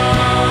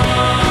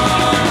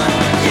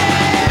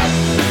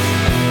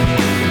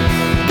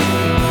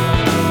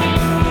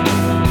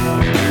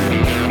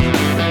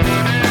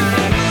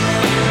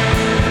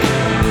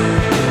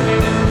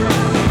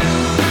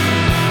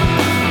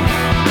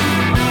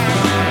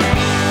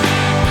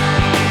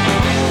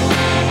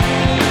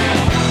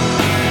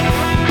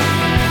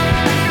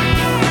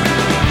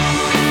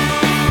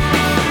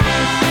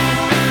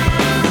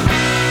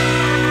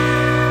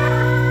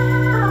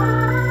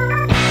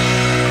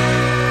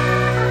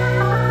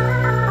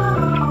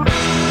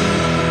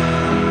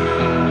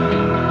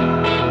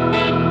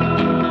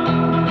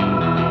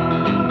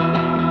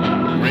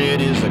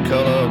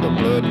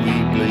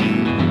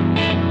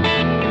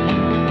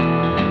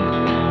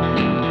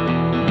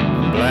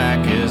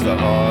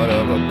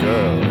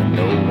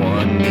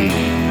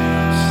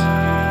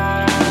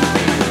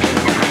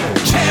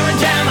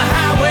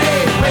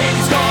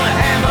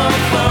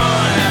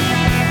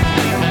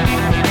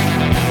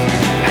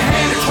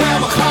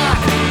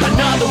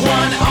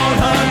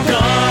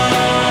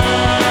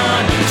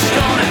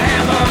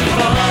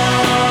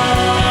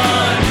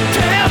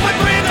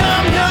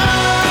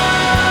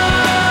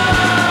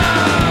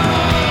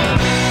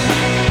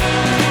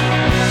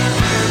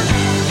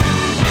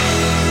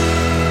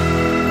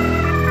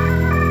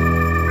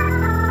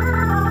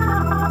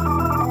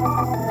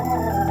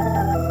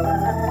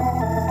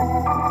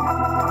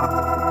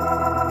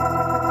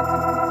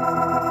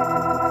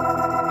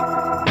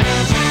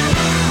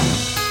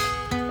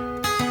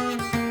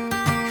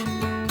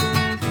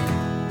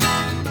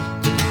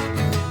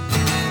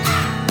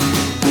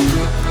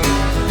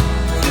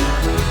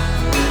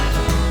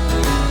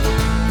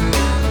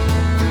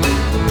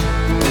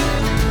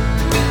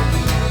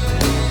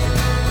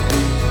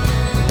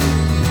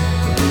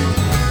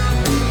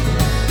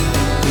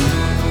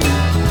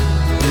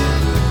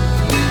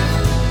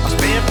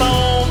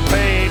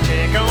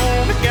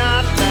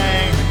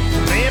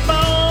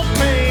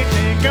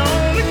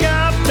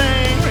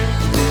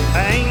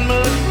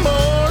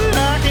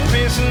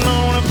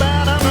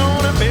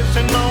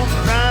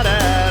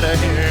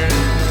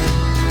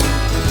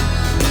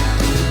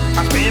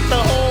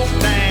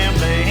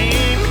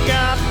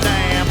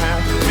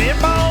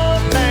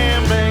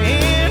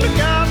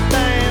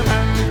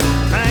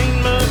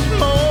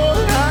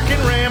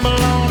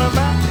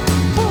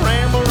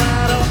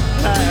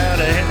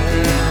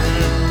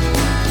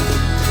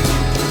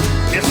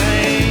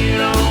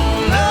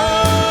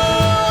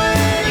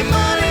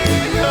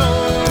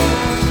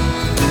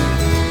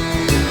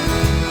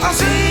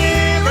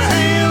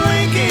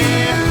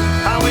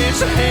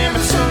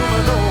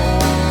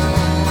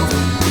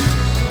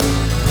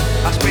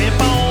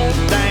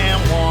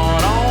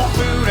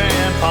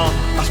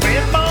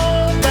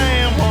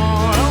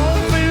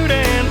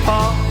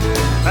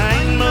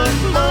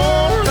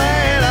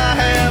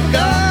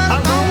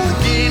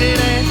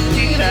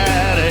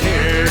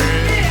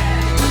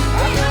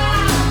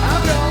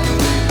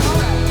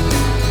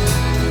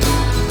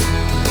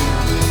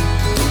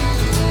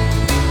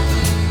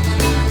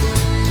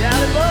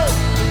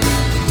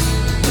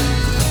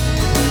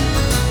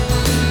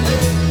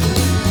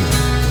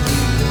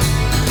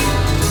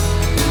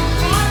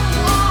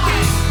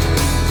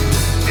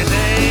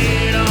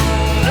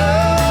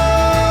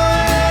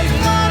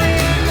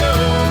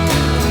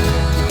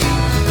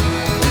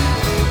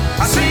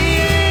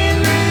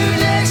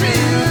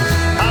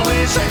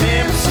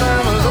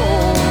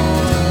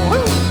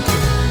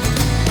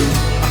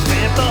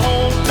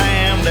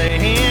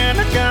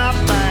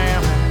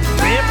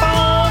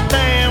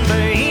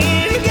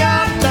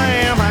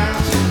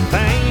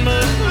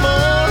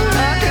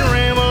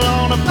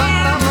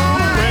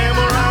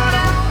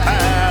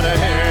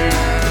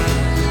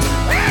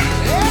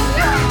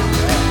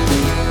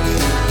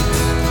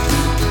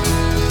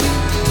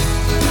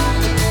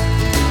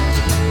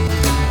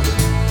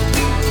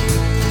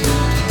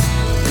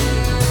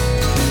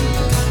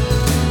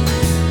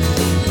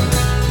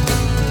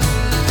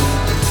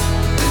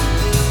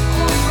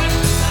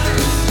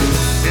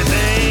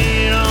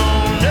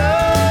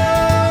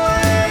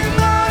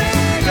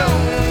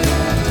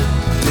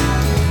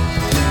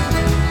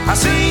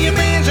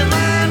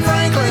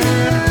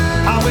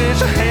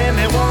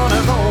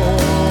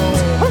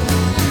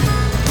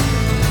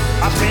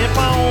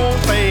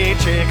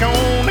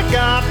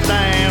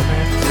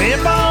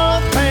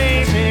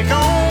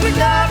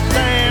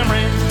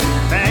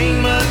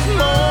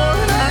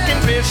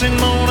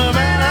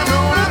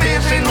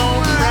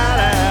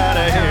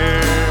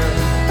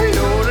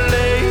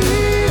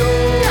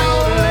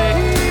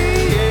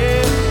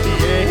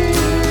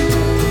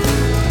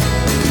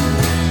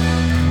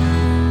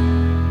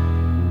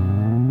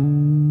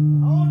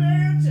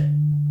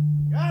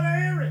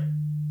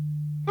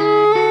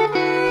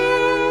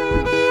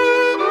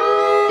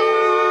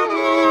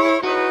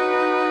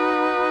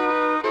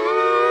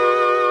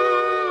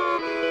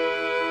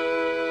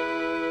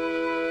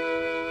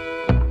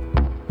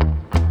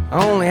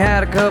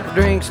 couple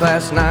drinks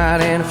last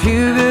night and a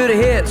few good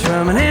hits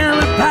from an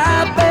inlet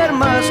pipe. And I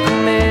must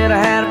admit I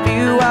had a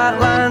few white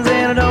lines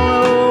and I don't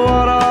know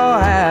what all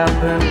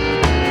happened.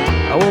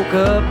 I woke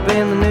up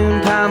in the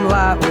noontime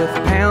light with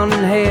a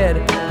pounding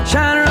head,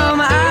 shiner on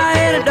my eye,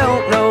 and I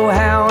don't know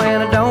how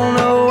and I don't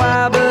know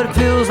why, but it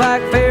feels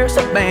like Ferris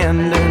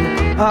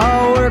abandoned.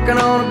 All working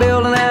on a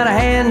building out of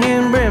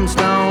hand-hewn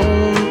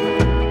brimstone.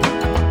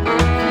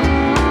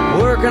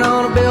 Working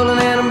on a building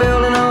and I'm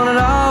building on it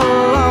all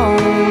alone.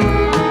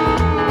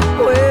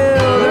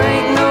 Well, there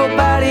ain't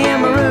nobody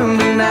in my room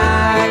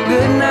tonight.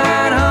 Good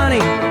night, honey.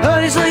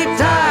 Honey, sleep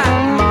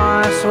tight.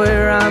 Ma, I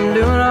swear I'm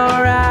doing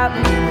alright.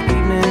 When the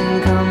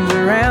evening comes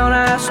around,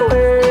 I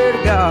swear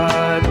to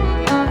God.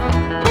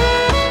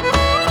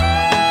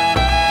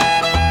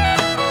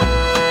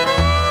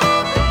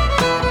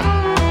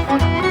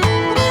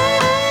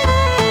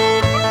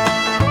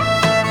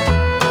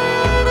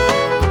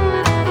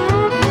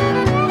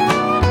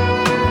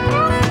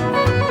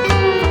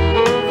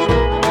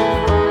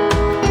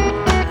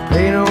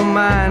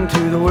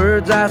 To the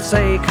words I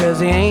say, 'cause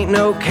he ain't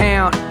no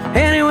count.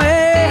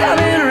 Anyway, I've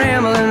been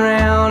rambling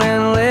around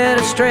and led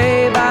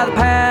astray by the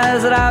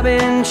paths that I've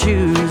been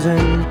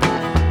choosing.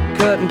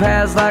 Cutting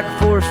paths like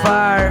a forest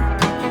fire,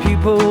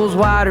 pupils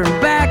wider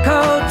and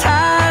backhoe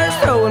tires.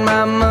 Throwing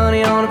my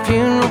money on a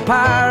funeral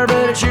pyre,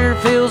 but it sure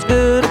feels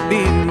good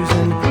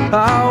abusing.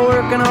 All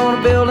working on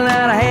a building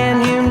out of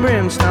hand-hewn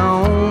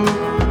brimstone.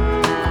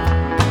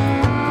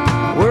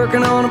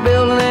 Working on a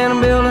building and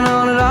I'm building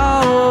on it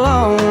all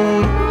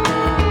alone.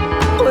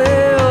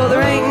 Well,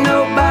 there ain't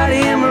nobody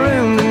in my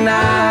room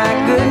tonight.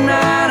 Good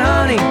night,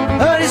 honey.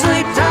 Honey,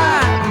 sleep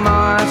tight.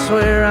 Ma, I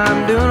swear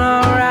I'm doing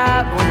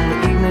alright. When the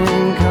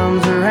evening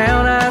comes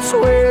around, I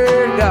swear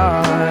to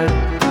God.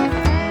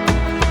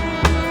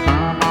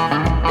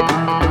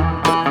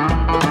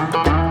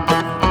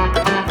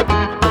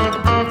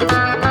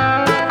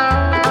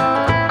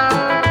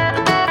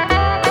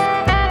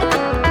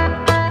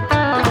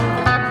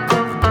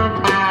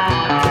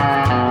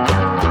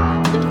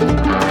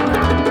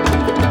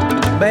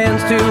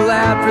 Band's too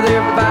loud for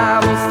their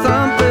Bible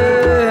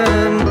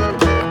thumping.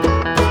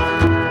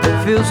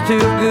 Feels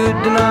too good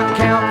to not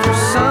count for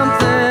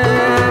something.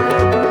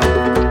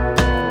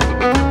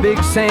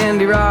 Big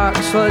sandy rock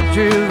sludge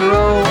through the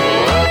roll.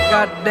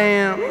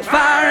 Goddamn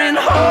fire in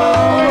the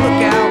hole.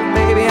 Look out,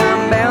 baby,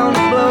 I'm bound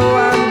to blow.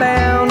 I'm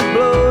bound to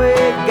blow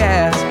a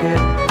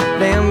gasket.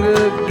 Damn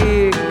good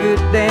gig,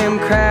 good damn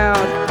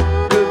crowd.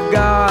 Good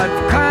God,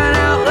 for crying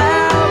out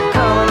loud.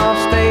 Coming off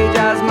stage,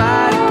 I was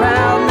mighty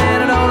proud.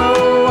 Man, I don't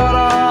know what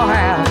all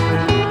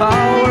happened.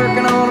 All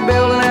working on a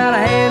building out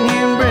of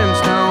hand-hewn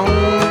brimstone.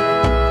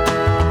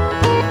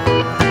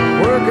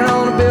 Working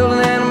on a building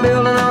and I'm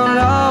building on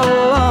it all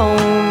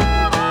alone.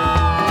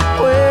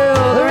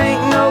 Well, there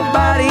ain't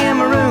nobody in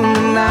my room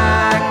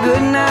tonight.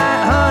 Good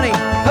night, honey.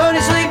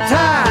 Honey, sleep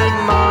tight.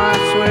 Ma, I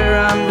swear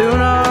I'm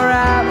doing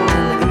alright.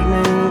 When the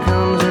evening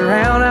comes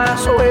around, I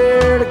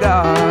swear to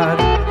God.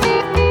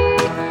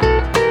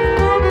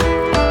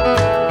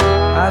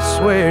 I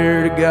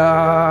swear to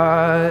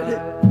God.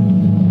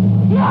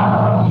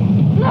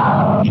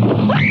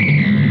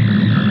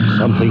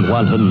 Something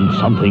wanton,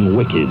 something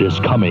wicked is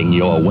coming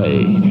your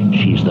way.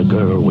 She's the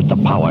girl with the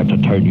power to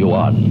turn you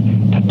on,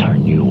 to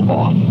turn you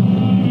off.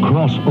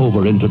 Cross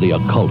over into the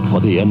occult for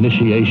the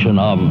initiation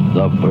of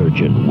the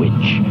Virgin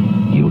Witch.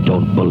 You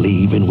don't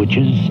believe in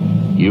witches?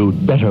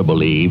 You'd better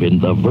believe in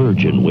the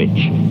Virgin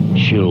Witch.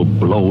 She'll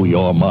blow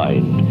your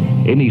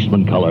mind. In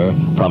Eastman color,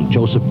 from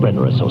Joseph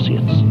Brenner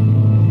Associates.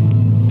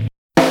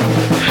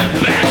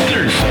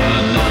 Bastard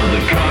son of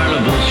the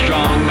carnival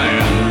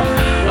strongman.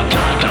 I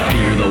taught to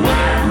fear the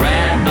white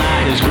rat by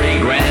his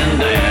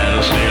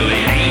great-granddad. Still,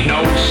 he ain't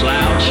no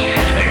slouch.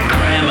 They're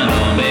cramming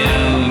him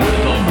in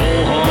with a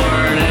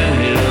bullhorn in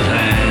his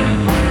hand.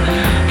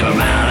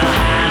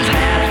 Formaldehyde's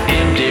half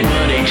empty,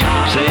 but he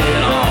tops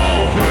it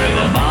off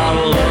with a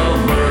bottle of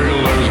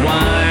burglar's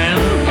wine.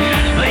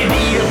 They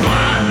beat a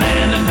blind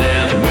man to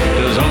death with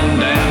his own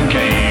damn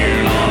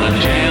cane on a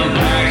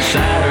jam-packed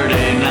Saturday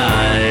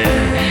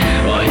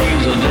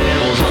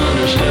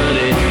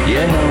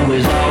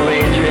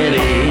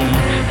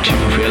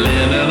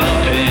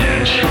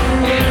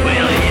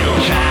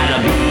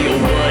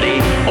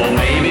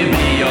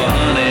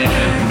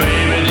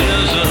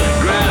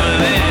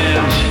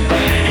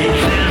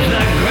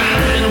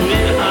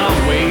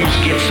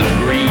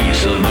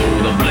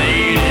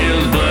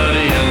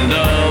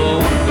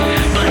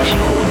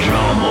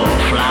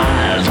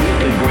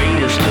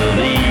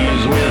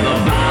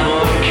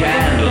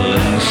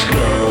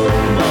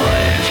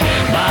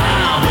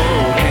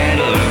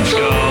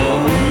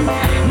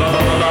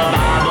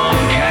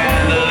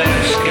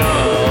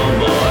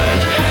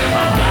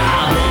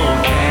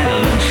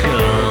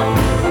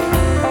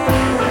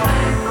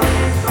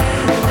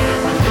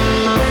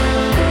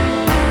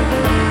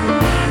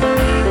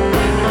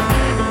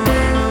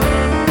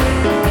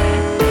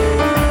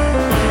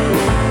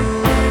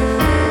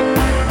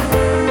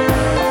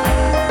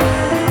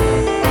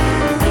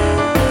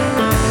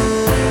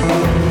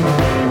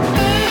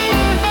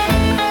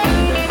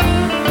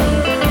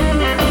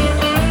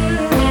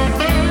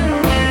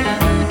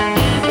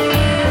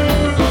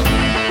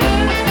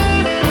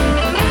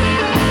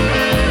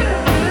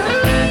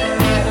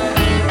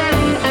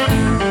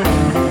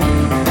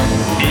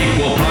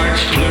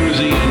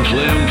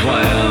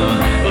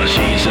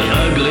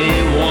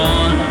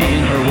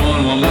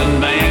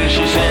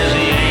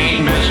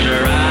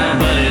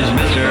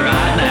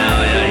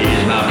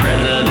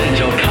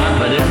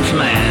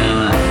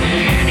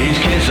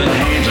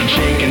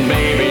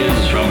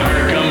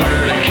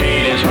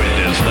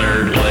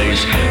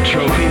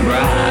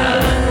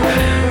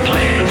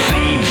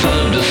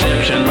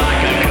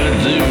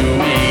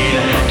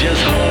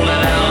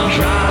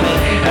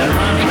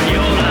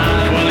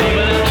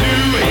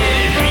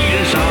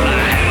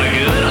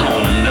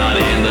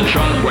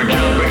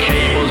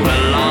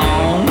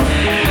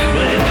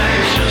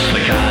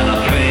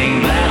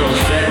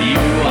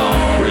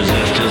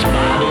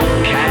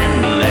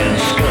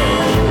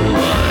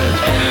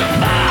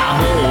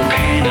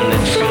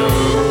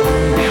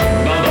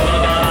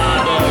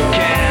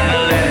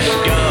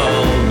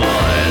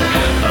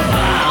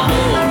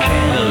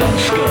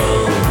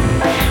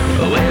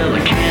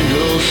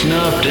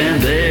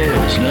and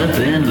there's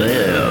nothing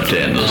left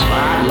in the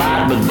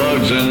spotlight but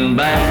bugs and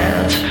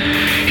bats.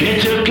 He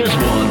took his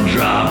one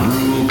drop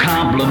rule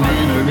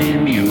complimentary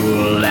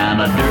mule down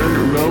a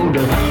dirt road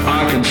to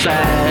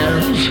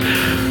Arkansas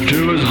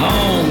to his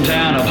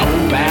hometown of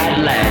Hope at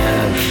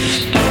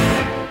last.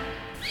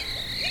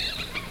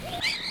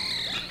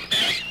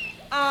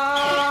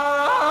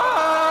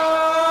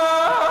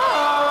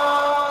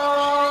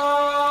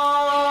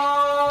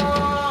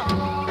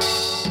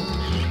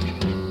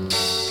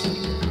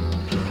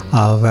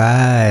 All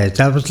right,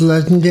 that was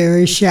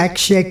legendary Shack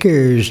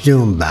Shakers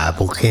doing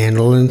Bible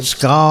Candle and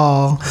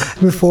Skull.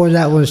 Before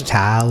that was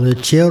Tyler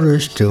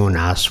Childers doing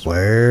I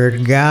Swear to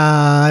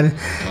God.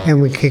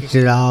 And we kicked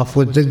it off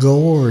with The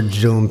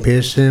Gorge doing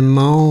Piss and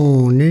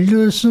Moan. And you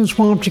listen to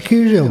Swamp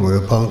Jacuzzi on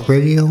Real Punk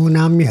Radio, and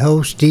I'm your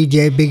host,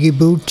 DJ Biggie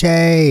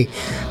Bootay.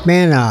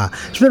 Man,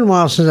 it's been a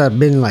while since I've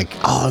been like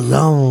all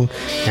alone,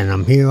 and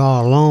I'm here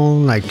all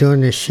alone, like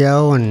doing this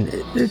show, and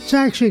it's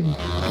actually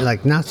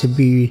like not to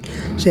be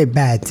say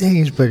bad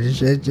things, but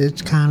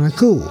it's kind of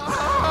cool.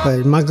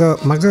 But my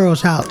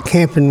girl's out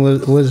camping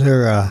with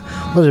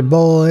her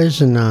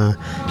boys, and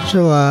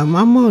so I'm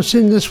gonna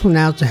send this one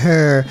out to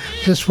her.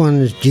 This one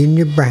is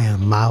Junior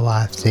Brown. My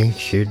wife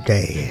thinks you're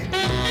dead.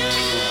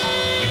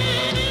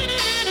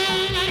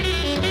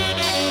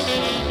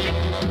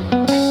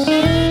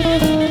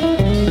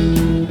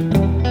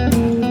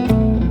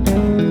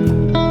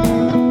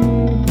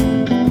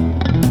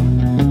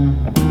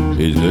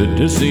 Good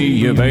to see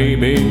you,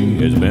 baby.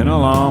 It's been a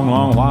long,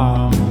 long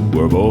while.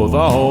 We're both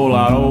a whole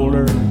lot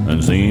older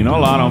and seen a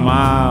lot of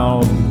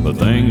miles, but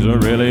things are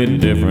really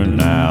different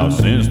now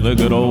since the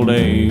good old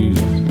days.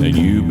 And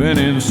you've been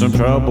in some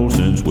trouble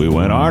since we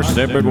went our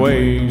separate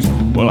ways.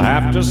 We'll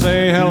have to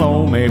say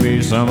hello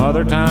maybe some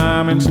other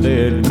time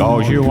instead,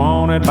 'cause you're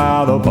wanted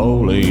by the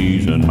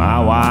police and my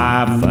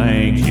wife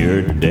thinks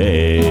you're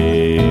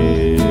dead.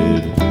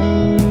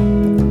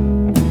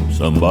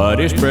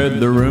 Somebody spread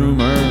the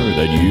rumor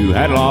that you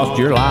had lost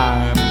your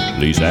life. At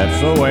least that's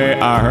the way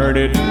I heard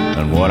it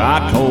and what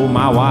I told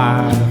my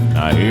wife.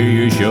 Now here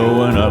you're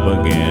showing up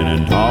again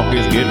and talk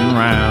is getting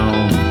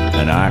round,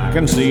 and I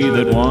can see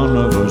that one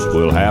of us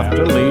will have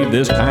to leave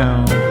this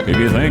town. If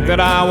you think that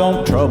I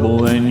want trouble,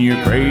 then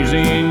you're crazy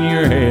in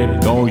your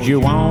head, 'cause you're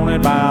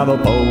wanted by the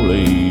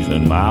police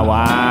and my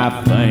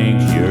wife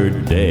thinks you're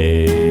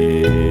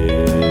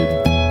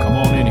dead. Come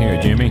on in here,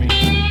 Jimmy.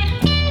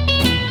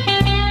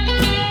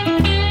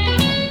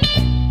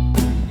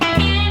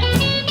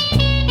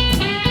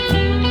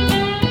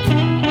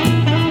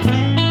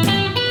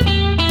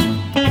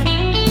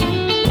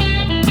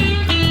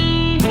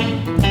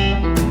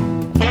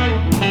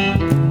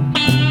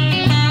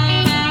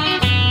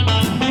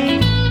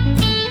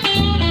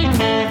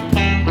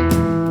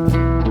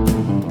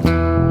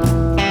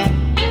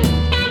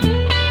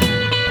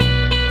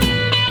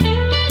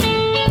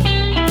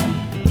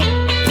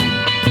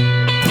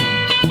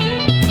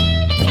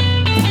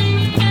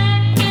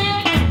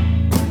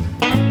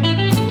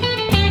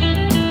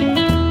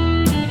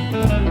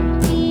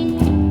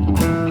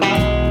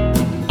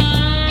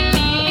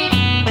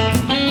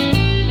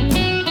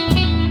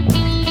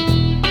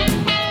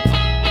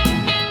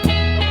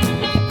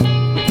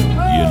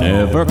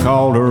 Never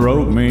called or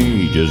wrote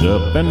me, just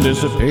up and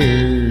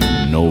disappeared.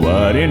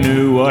 Nobody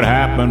knew what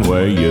happened,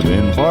 where you've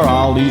been for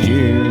all these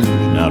years.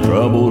 Now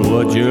trouble's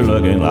what you're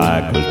looking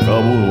like, 'cause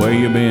trouble's where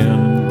you've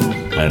been.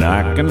 And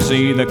I can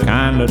see the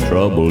kind of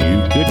trouble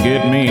you could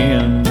get me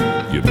in.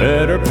 You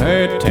better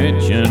pay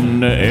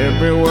attention to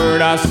every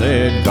word I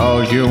said,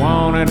 'cause you're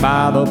wanted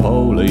by the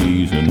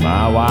police and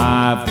my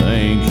wife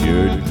thinks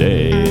you're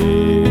dead.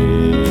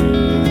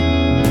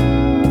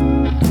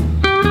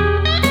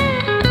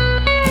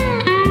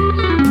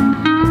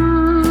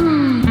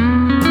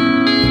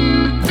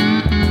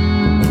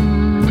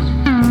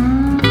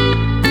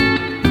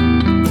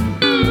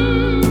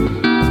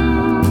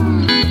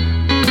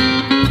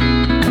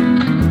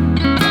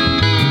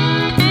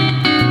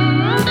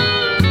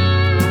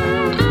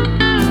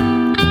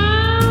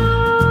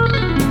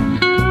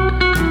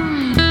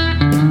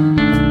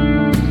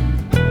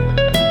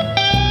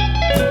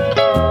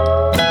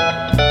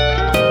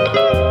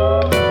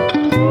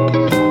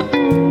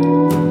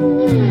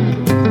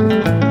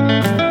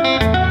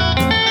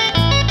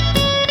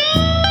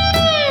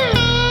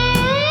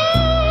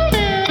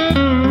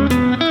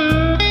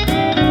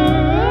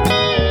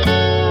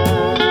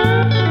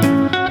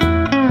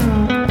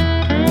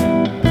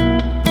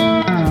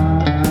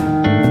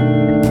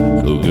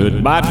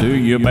 Goodbye to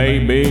you,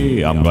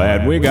 baby. I'm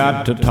glad we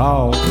got to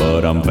talk,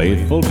 but I'm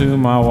faithful to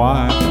my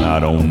wife, and I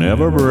don't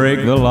never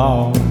break the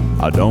law.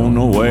 I don't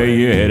know where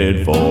you're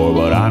headed for,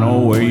 but I know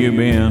where you've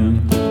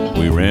been.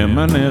 We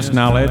reminisce,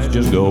 now let's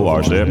just go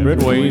our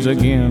separate ways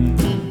again.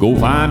 Go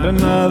find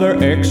another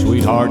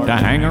ex-sweetheart to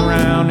hang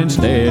around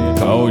instead,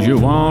 'cause you're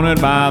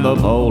wanted by the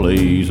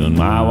police and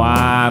my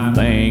wife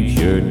thinks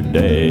you're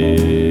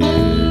dead.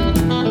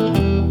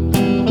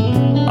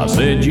 I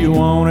said you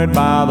wanted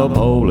by the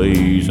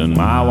police and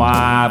my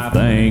wife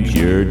thinks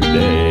you're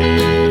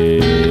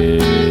dead.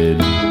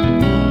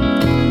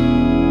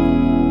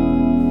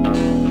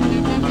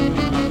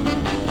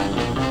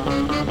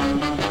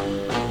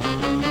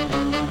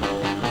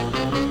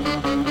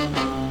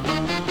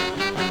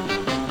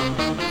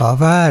 All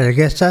right, I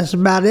guess that's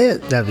about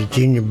it. That was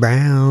Junior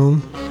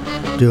Brown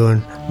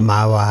doing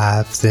My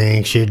Wife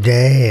Thinks You're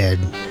Dead.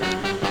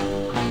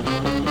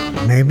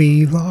 Maybe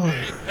you are.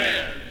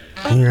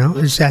 You know,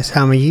 it's that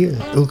time of year.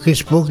 Ooky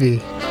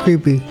spooky,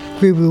 creepy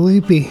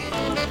weepy,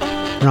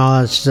 and all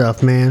that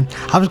stuff, man.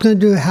 I was going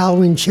to do a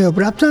Halloween show,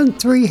 but I've done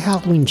 3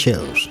 Halloween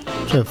shows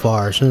so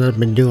far since I've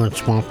been doing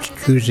Swamp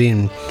Jacuzzi,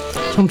 and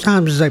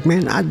sometimes it's like,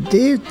 man, I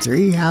did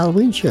 3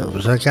 Halloween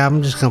shows. Like,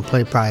 I'm just going to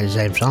play probably the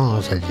same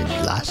songs I did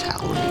last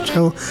Halloween.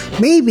 So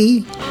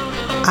maybe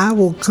I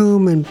will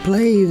come and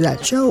play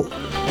that show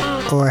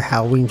or a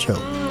Halloween show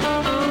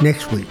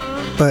next week.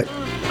 But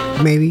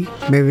maybe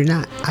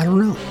not. I don't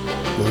know.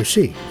 We'll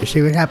see. We'll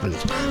see what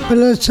happens. But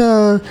let's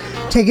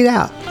take it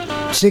out.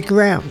 Stick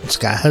around.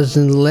 Sky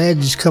Husband Ledge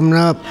is coming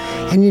up.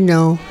 And you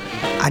know,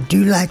 I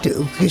do like the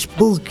ooky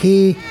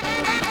spooky.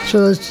 So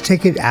let's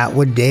take it out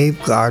with Dave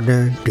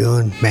Gardner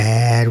doing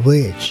Mad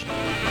Witch.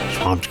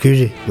 Swamp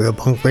Jacuzzi, Real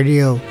Punk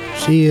Radio.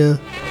 See ya.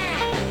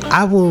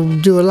 I will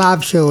do a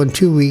live show in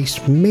 2 weeks.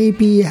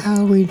 Maybe a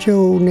Halloween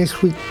show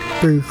next week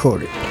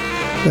pre-recorded.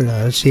 But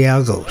let's see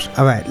how it goes.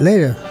 All right,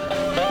 later.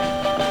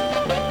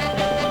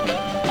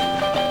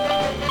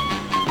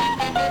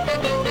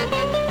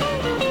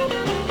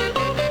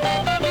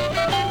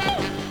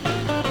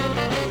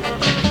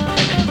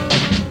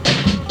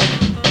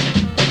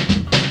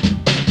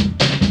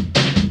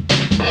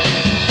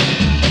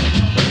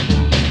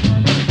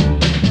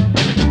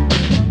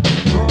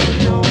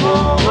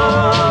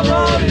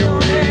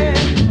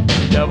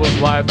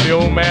 The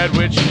old mad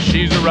witch, and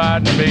she's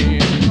a-riding me.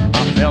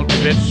 I felt a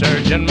bit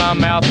surge in my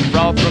mouth, and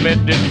froth from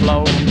it did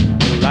flow.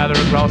 The lather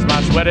across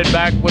my sweated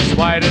back was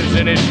white as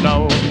any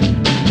snow.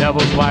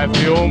 Devil's wife,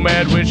 the old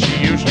mad witch,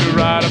 she used to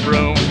ride a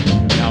broom.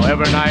 Now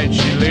every night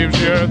she leaves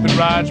the earth and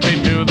rides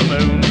me to the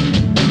moon.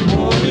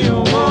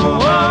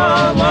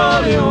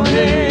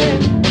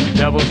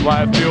 Devil's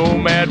wife, the old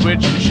mad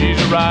witch, and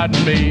she's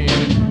a-riding me.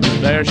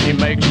 There she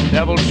makes the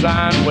devil's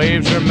sign,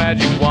 waves her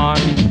magic wand.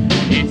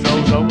 He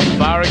throws open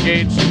fiery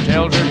gates and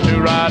tells her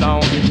to ride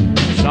on.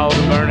 Saw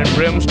the burning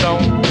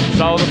brimstone,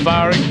 saw the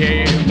fiery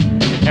cave.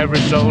 Every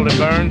soul that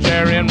burns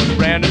therein was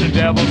branded a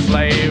devil's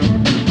slave.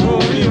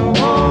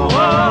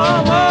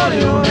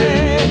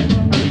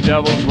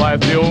 Devil's wife,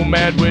 the old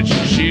mad witch,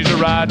 and she's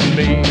a-riding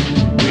me.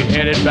 We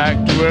headed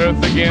back to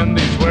earth again,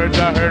 these words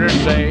I heard her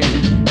say.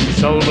 Your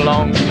soul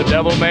belongs to the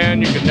devil, man,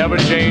 you can never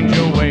change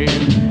your ways.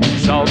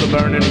 Saw the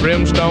burning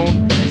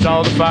brimstone,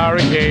 saw the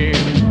fiery cave.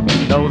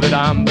 Know that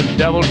I'm the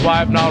devil's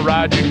wife, and I'll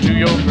ride you to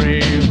your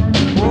grave.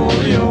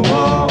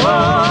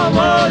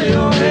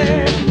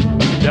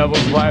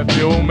 Devil's wife,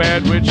 the old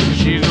mad witch, and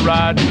she's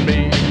a-riding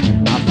me.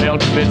 I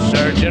felt a bit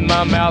surge in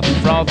my mouth, and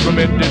froth from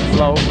it did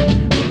flow.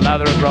 The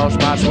lather across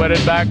my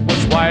sweated back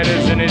was white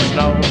as any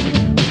snow.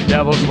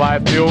 Devil's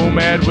wife, the old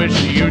mad witch,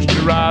 she used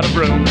to ride a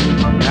broom.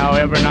 Now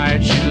every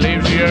night she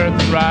leaves the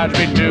earth and rides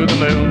me to the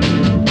moon.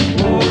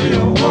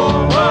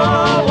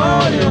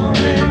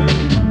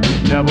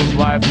 Devil's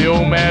wife, the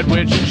old mad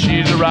witch, and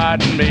she's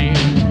a-riding me.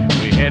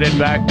 We headed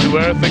back to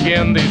earth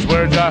again, these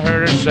words I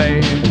heard her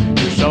say.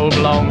 Your soul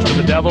belongs to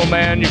the devil,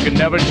 man, you can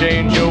never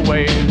change your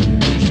ways.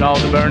 You saw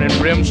the burning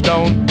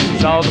brimstone,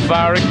 saw the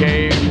fiery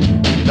cave.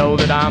 You know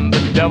that I'm the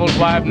devil's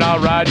wife, and I'll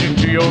ride you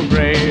to your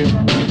grave.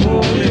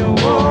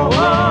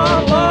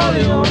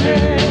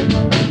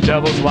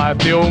 Devil's wife,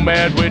 the old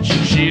mad witch,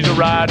 and she's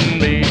a-riding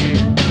me.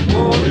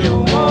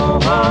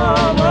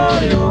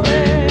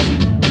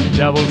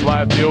 Devil's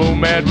wife, the old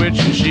mad witch,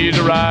 and she's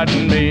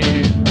a-riding me.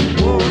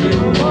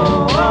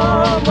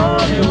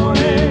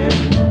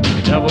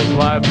 Devil's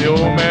wife, the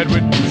old mad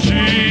witch,